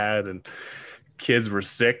and a dad, and kids were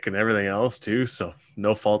sick and everything else too. So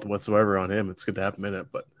no fault whatsoever on him. It's good to have him in it.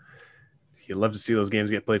 But you love to see those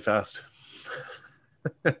games get played fast.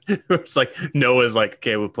 It's like Noah's like,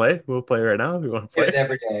 okay, we'll play right now if you want to play. It's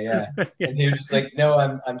every day, yeah. And he was just like, no,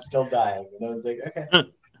 I'm still dying. And I was like, okay.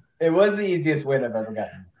 It was the easiest win I've ever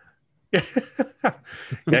gotten.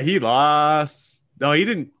 Yeah, he lost. No, he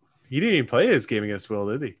didn't even play his game against Will,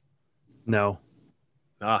 did he? No.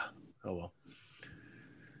 Oh well.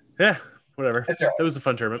 Yeah, whatever. That's all right. It was a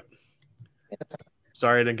fun tournament.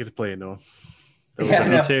 Sorry I didn't get to play it, Noah. That Yeah, would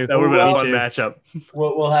Me no. too. have been a Well, fun too. matchup.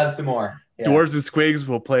 We'll have some more. Yeah. Dwarves and Squigs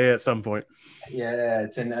will play at some point. Yeah,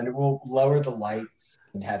 we'll lower the lights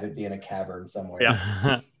and have it be in a cavern somewhere.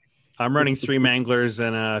 Yeah. I'm running 3 Manglers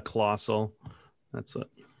and a Colossal. That's what.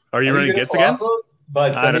 Are you running gonna Gits again? Colossal?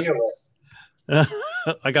 But I send don't- me your list.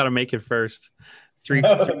 I got to make it first. 3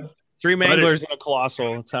 Manglers and a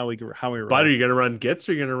Colossal. That's how we run. But are you gonna run Gits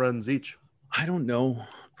or are you gonna run Zeech? I don't know.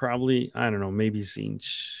 Probably, I don't know. Maybe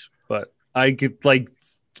Zinch. But I could like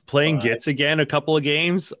playing Gits again a couple of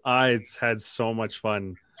games. It's had so much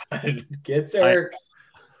fun. Gits are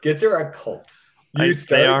a cult. You They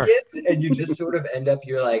start are. Gits and you just sort of end up,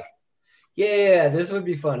 you're like, yeah, this would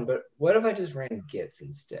be fun, but what if I just ran Gits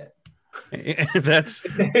instead? That's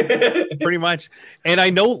pretty much. And I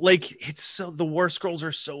know, like, it's so the War Scrolls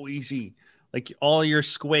are so easy. Like, all your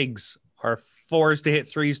squigs are 4s to hit,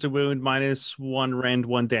 3s to wound, -1 rend,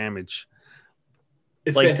 1 damage.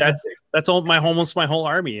 It's Like, fantastic. that's almost my whole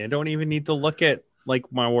army. I don't even need to look at like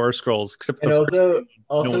my War Scrolls, except And the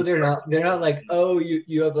also No. they're not like, oh,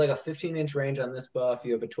 you have like a 15-inch range on this buff,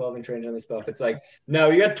 you have a 12-inch range on this buff. It's like,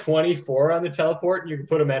 no, you got 24 on the teleport and you can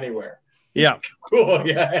put them anywhere. yeah. Cool.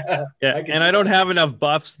 Yeah. Yeah, I can and do I don't have enough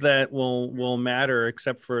buffs that will matter,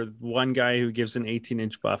 except for one guy who gives an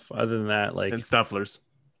 18-inch buff. Other than that, like And Snufflers.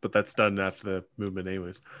 But that's done after the movement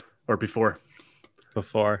anyways. Or before.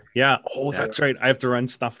 before, yeah. Oh, Yeah. that's right. I have to run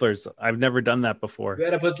Snufflers. I've never done that before. You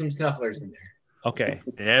got to put some snufflers in there. Okay.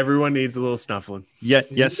 Everyone needs a little snuffling. Yeah.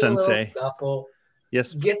 You Yes, need a little Sensei. Snuffle.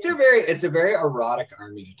 Yes. It's a very erotic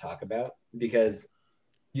army to talk about because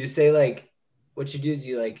you say like what you do is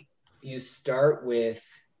you start with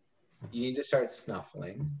you need to start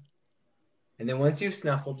snuffling. And then once you've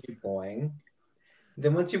snuffled, you boing.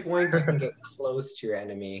 Then once you boing, you can get close to your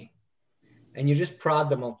enemy. And you just prod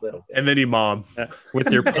them a little bit. And then you mom.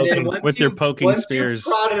 With your poking, Once spears.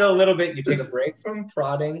 you prod it a little bit, you take a break from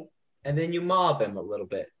prodding, and then you mob him a little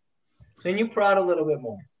bit. Then you prod a little bit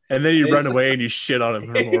more. And then you run away and you shit on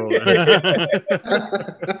him for more or less.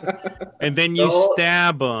 And then you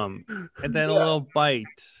stab him. And then a little bite.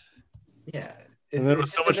 Yeah. And then it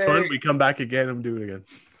was so much fun. We come back again and do it again.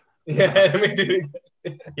 Yeah, we do it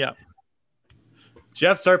again. Yeah.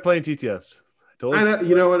 Jeff, start playing TTS.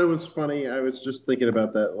 You know what? It was funny. I was just thinking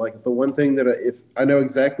about that. Like the one thing that if I know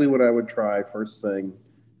exactly what I would try first thing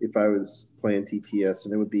if I was playing TTS,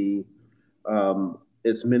 and it would be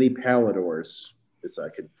as many Paladors as I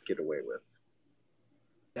could get away with.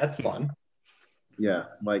 That's fun. Yeah,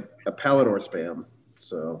 like a Palador spam.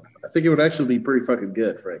 So I think it would actually be pretty fucking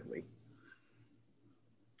good, frankly.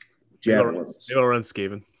 Javelins. Maybe I'll run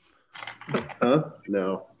Skaven. Huh?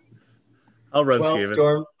 No. I'll run 12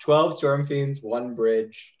 Skaven. 12 Storm Fiends, 1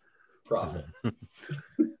 bridge, profit.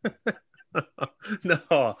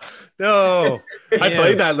 No. I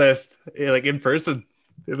played that list like in person.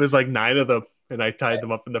 It was like 9 of them, and I tied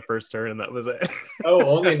them up in the first turn, and that was it. Oh,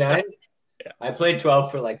 only 9? Yeah. I played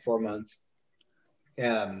 12 for like 4 months.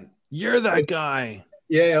 You're that guy.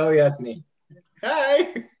 Yeah, oh yeah, it's me.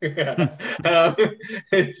 Hi.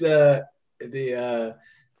 It's the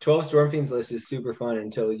 12 Storm Fiends list is super fun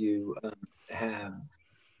until you have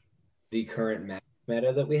the current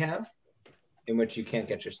meta that we have, in which you can't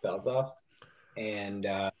get your spells off, and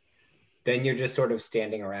then you're just sort of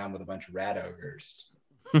standing around with a bunch of rat ogres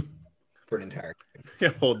for an entire game.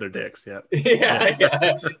 Yeah, hold their dicks. Yeah.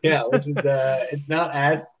 yeah. Which is it's not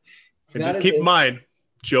as. And just keep in mind,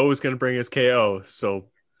 Joe is going to bring his KO, so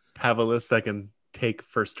have a list that can take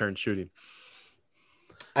first turn shooting.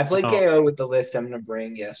 I played KO with the list I'm going to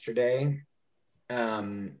bring yesterday,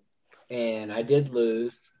 and I did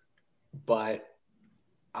lose, but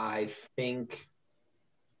I think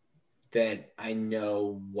that I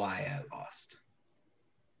know why I lost.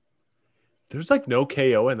 There's like no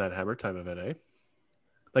KO in that Hammer Time event, eh?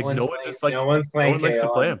 Like no one just likes. No one's playing. No one likes to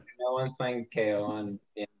play him. No one's playing KO on.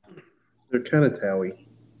 Yeah. They're kind of towy.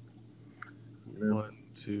 1,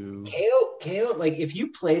 2. KO. Like if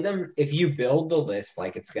you play them, if you build the list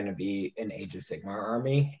like it's going to be an Age of Sigmar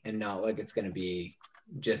army, and not like it's going to be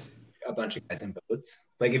just a bunch of guys in boats.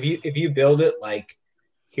 Like if you build it like,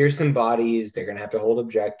 here's some bodies, they're going to have to hold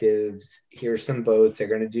objectives. Here's some boats, they're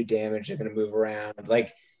going to do damage, they're going to move around.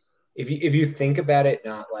 Like if you think about it,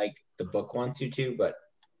 not like the book wants you to, but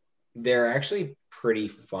they're actually pretty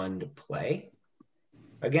fun to play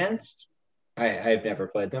against. I've never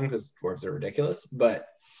played them because dwarves are ridiculous, but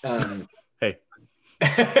hey,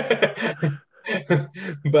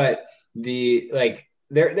 but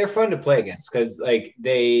they're fun to play against because like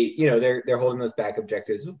they're holding those back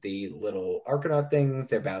objectives with the little Arcanaut things.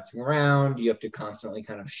 They're bouncing around. You have to constantly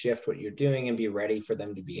kind of shift what you're doing and be ready for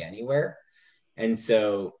them to be anywhere. And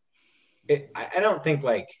so I don't think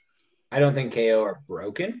KO are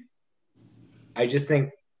broken. I just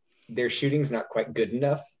think their shooting's not quite good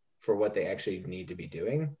enough for what they actually need to be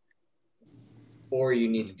doing, or you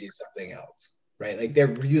need to do something else, right? Like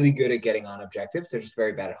they're really good at getting on objectives. They're just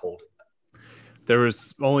very bad at holding them. there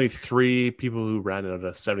was only 3 people who ran it at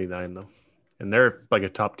a 79 though, and they're like a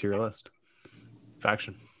top tier list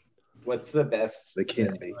faction. What's the best They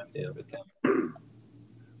can't be. do with them?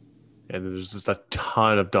 And there's just a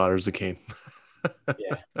ton of Daughters of Cain.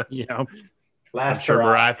 Yeah. Last I'm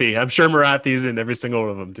hurrah. sure Marathi's in every single one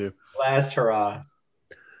of them too. Last hurrah.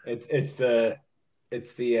 It's the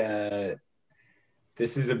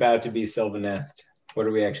this is about to be Sylvaneth. What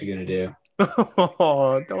are we actually going to do?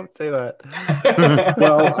 Oh, don't say that.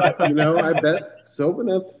 Well, I bet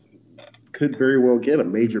Sylvaneth could very well get a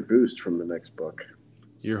major boost from the next book.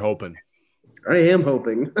 You're hoping. I am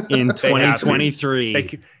hoping. In They have to.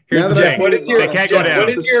 2023. Here's the Jeff, thing. What is your They can't go down.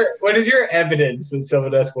 What is your evidence that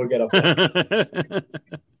Sylvaneth will get a book?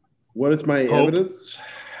 What is my Hope. evidence?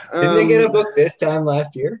 Didn't they get a book this time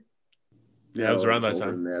last year? Yeah, it was around that older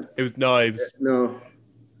time. than that. It was No, it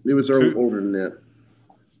was Two- older than that.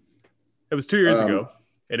 it was 2 years ago,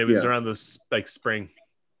 and it was yeah. around this like spring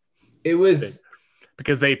It was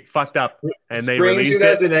because they fucked up and they spring released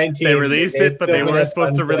it. 2019. They released it, but they weren't Sylvaneth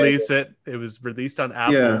supposed to unplayable. release it. It was released on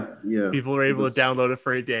Apple. Yeah. People were able was- to download it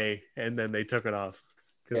for a day, and then they took it off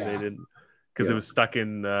because Yeah. they didn't because it Yeah. was stuck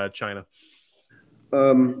in China.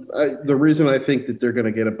 The reason I think that they're going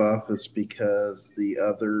to get a buff is because the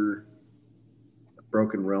other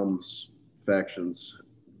Broken Realms factions,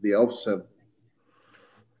 the elves have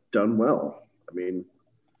done well. I mean,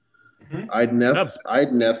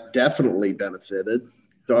 Idneth definitely benefited.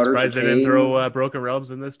 I'm surprised they didn't throw Broken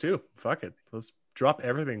Realms in this too. Fuck it. Let's drop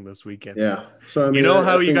everything this weekend. Yeah. So I mean,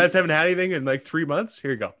 you guys haven't had anything in like 3 months?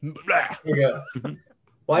 Here you go. Here you go.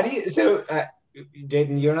 Why do you? So,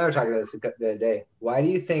 Jaden, you and I were talking about this the other day. Why do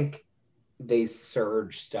you think they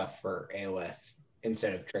surge stuff for AOS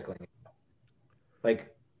instead of trickling it out?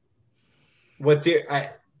 Like, what's your?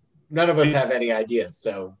 None of us have any ideas.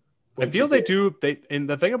 So, I feel they do. And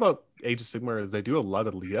the thing about Age of Sigmar is they do a lot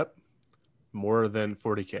of lead up, more than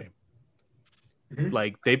 40K. Mm-hmm.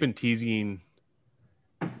 Like they've been teasing,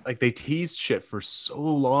 like they teased shit for so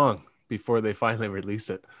long before they finally release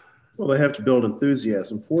it. Well, they have to build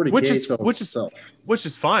enthusiasm. 40K which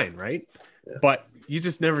is fine, right? Yeah. But you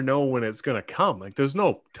just never know when it's gonna come. Like there's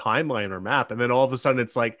no timeline or map, and then all of a sudden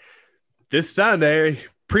it's like this Sunday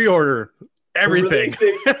pre-order everything.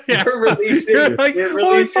 We're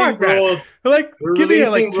releasing rules. Like give me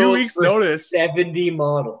like 2 weeks notice. 70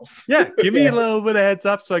 models. Yeah, give me a little bit of heads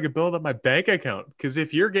up so I can build up my bank account. Because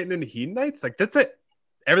if you're getting into Hedonites, like that's it.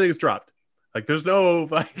 Everything's dropped. Like there's no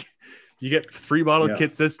like you get 3 model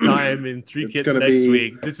kits this time and 3 kits next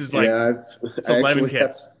week. This is like it's 11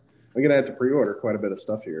 kits. I'm gonna have to pre-order quite a bit of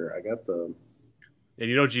stuff here. I got the and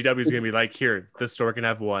GW is gonna be like, here, this store can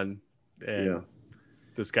have one. And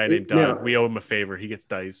this guy named Doug, we owe him a favor. He gets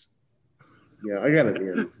dice. Yeah, I got it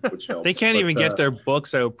here, which helps. They can't even get their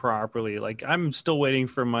books out properly. Like I'm still waiting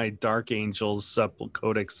for my Dark Angels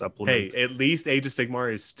Codex supplement. Hey, at least Age of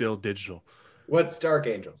Sigmar is still digital. What's Dark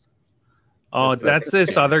Angels? Oh, that's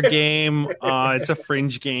this other game. It's a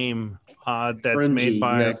fringe game that's made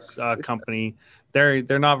by a company.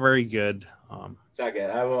 They're not very good. It's not good.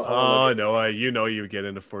 I will. Oh no, you get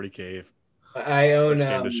into 40K if I own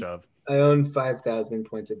game to shove. I own 5,000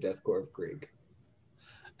 points of Deathcore of Krieg.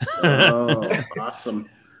 Oh, awesome,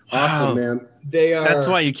 man! They are. That's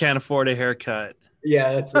why you can't afford a haircut.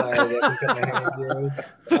 Yeah, that's why I didn't cut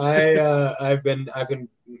my hair. I've been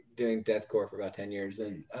doing Deathcore for about 10 years,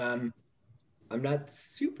 and I'm not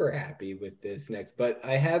super happy with this next. But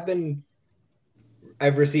I've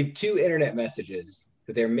received 2 internet messages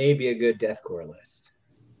that there may be a good Deathcore list,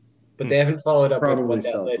 but they haven't followed up with what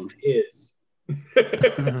that list is.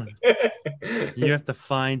 You have to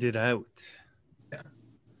find it out.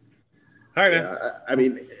 All right, man. I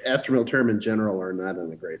mean, Astromil Term in general are not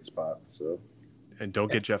in a great spot. So, and don't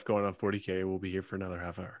get Jeff going on 40K. We'll be here for another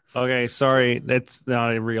half hour. Okay, sorry, that's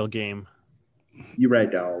not a real game. You're right,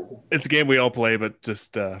 dog. It's a game we all play, but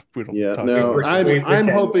just we don't. Yeah, talk no, about I'm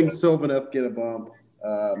hoping Sylvaneth get a bump,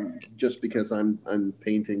 just because I'm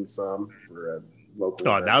painting some for a local.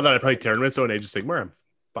 Oh, now that I play tournaments on Age of Sigmar, I'm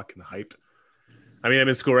fucking hyped. I mean, I'm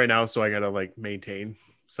in school right now, so I gotta like maintain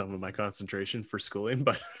some of my concentration for schooling,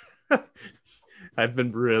 but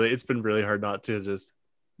it's been really hard not to just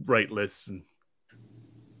write lists and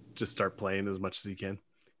just start playing as much as you can,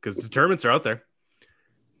 because the tournaments are out there.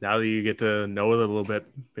 Now that you get to know it a little bit,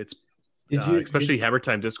 it's especially Hammer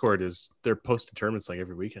Time Discord they're posting tournaments like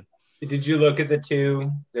every weekend. Did you look at the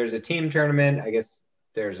 2? There's a team tournament. I guess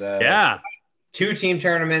there's 2 team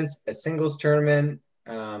tournaments, a singles tournament.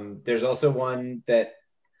 There's also one that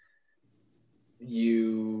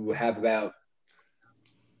you have about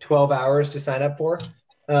 12 hours to sign up for,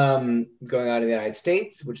 going on in the United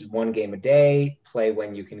States, which is 1 game a day. Play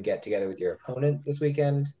when you can get together with your opponent this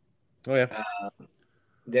weekend. Oh yeah.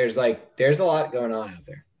 There's a lot going on out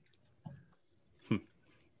there.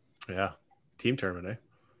 Yeah, team tournament, eh?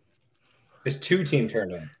 There's 2 team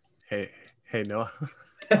tournaments. Hey Noah.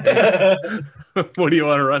 What do you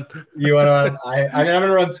want to run? You want to run? I'm going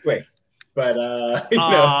to run Squigs, but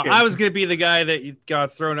I was going to be the guy that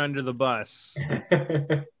got thrown under the bus.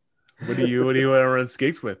 What do you want to run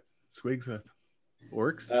Squigs with?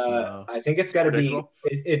 Orcs? I think it's got to be.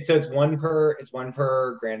 It's one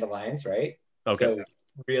per Grand Alliance, right? Okay. So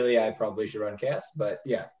really, I probably should run Chaos, but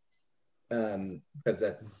yeah, because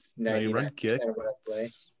that's 99% of what I play.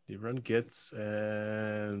 You run Gits,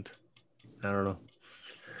 and I don't know.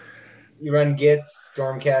 You run Gits,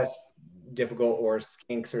 Stormcast, difficult, or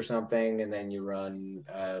Skinks or something, and then you run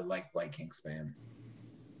like Blight King spam.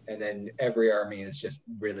 And then every army is just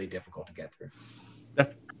really difficult to get through. Yeah,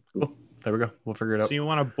 cool. There we go. We'll figure it out. So you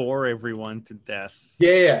want to bore everyone to death?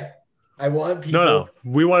 Yeah. I want people. No.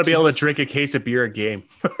 We want to be able to drink a case of beer a game.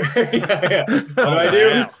 Yeah. What do I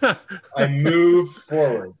do? I move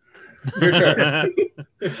forward. Your turn.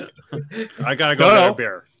 I gotta go get a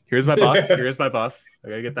beer. Here's my buff. I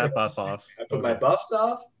gotta get that buff off. I put my buffs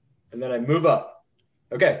off, and then I move up.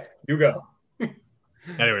 Okay, you go.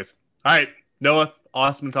 Anyways, all right, Noah,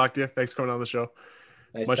 awesome to talk to you. Thanks for coming on the show.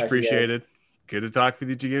 Nice Much to talk to you guys. appreciated. Good to talk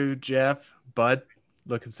with you, Jeff. Bud,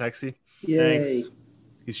 looking sexy. Yay.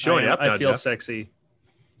 He's showing up now, I feel Jeff. sexy.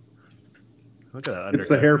 Look at that It's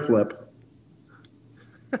the undercut. hair flip.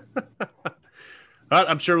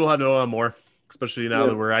 I'm sure we'll have Noah more, especially now Yeah.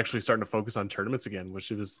 that we're actually starting to focus on tournaments again, which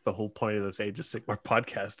was the whole point of this Age of Sigmar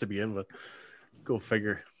podcast to begin with. Go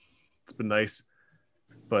figure. It's been nice.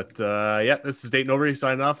 But yeah, this is Dayton Overy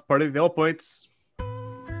signing off. Party of the All Points.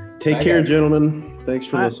 Take Bye, care, guys. gentlemen. Thanks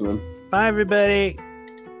for Bye. listening. Bye, everybody.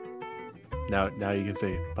 Now you can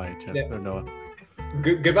say bye, Jeff Yeah. or Noah.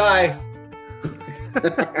 Goodbye.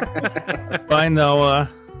 Bye, Noah.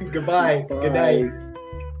 Goodbye. Good night. Bye.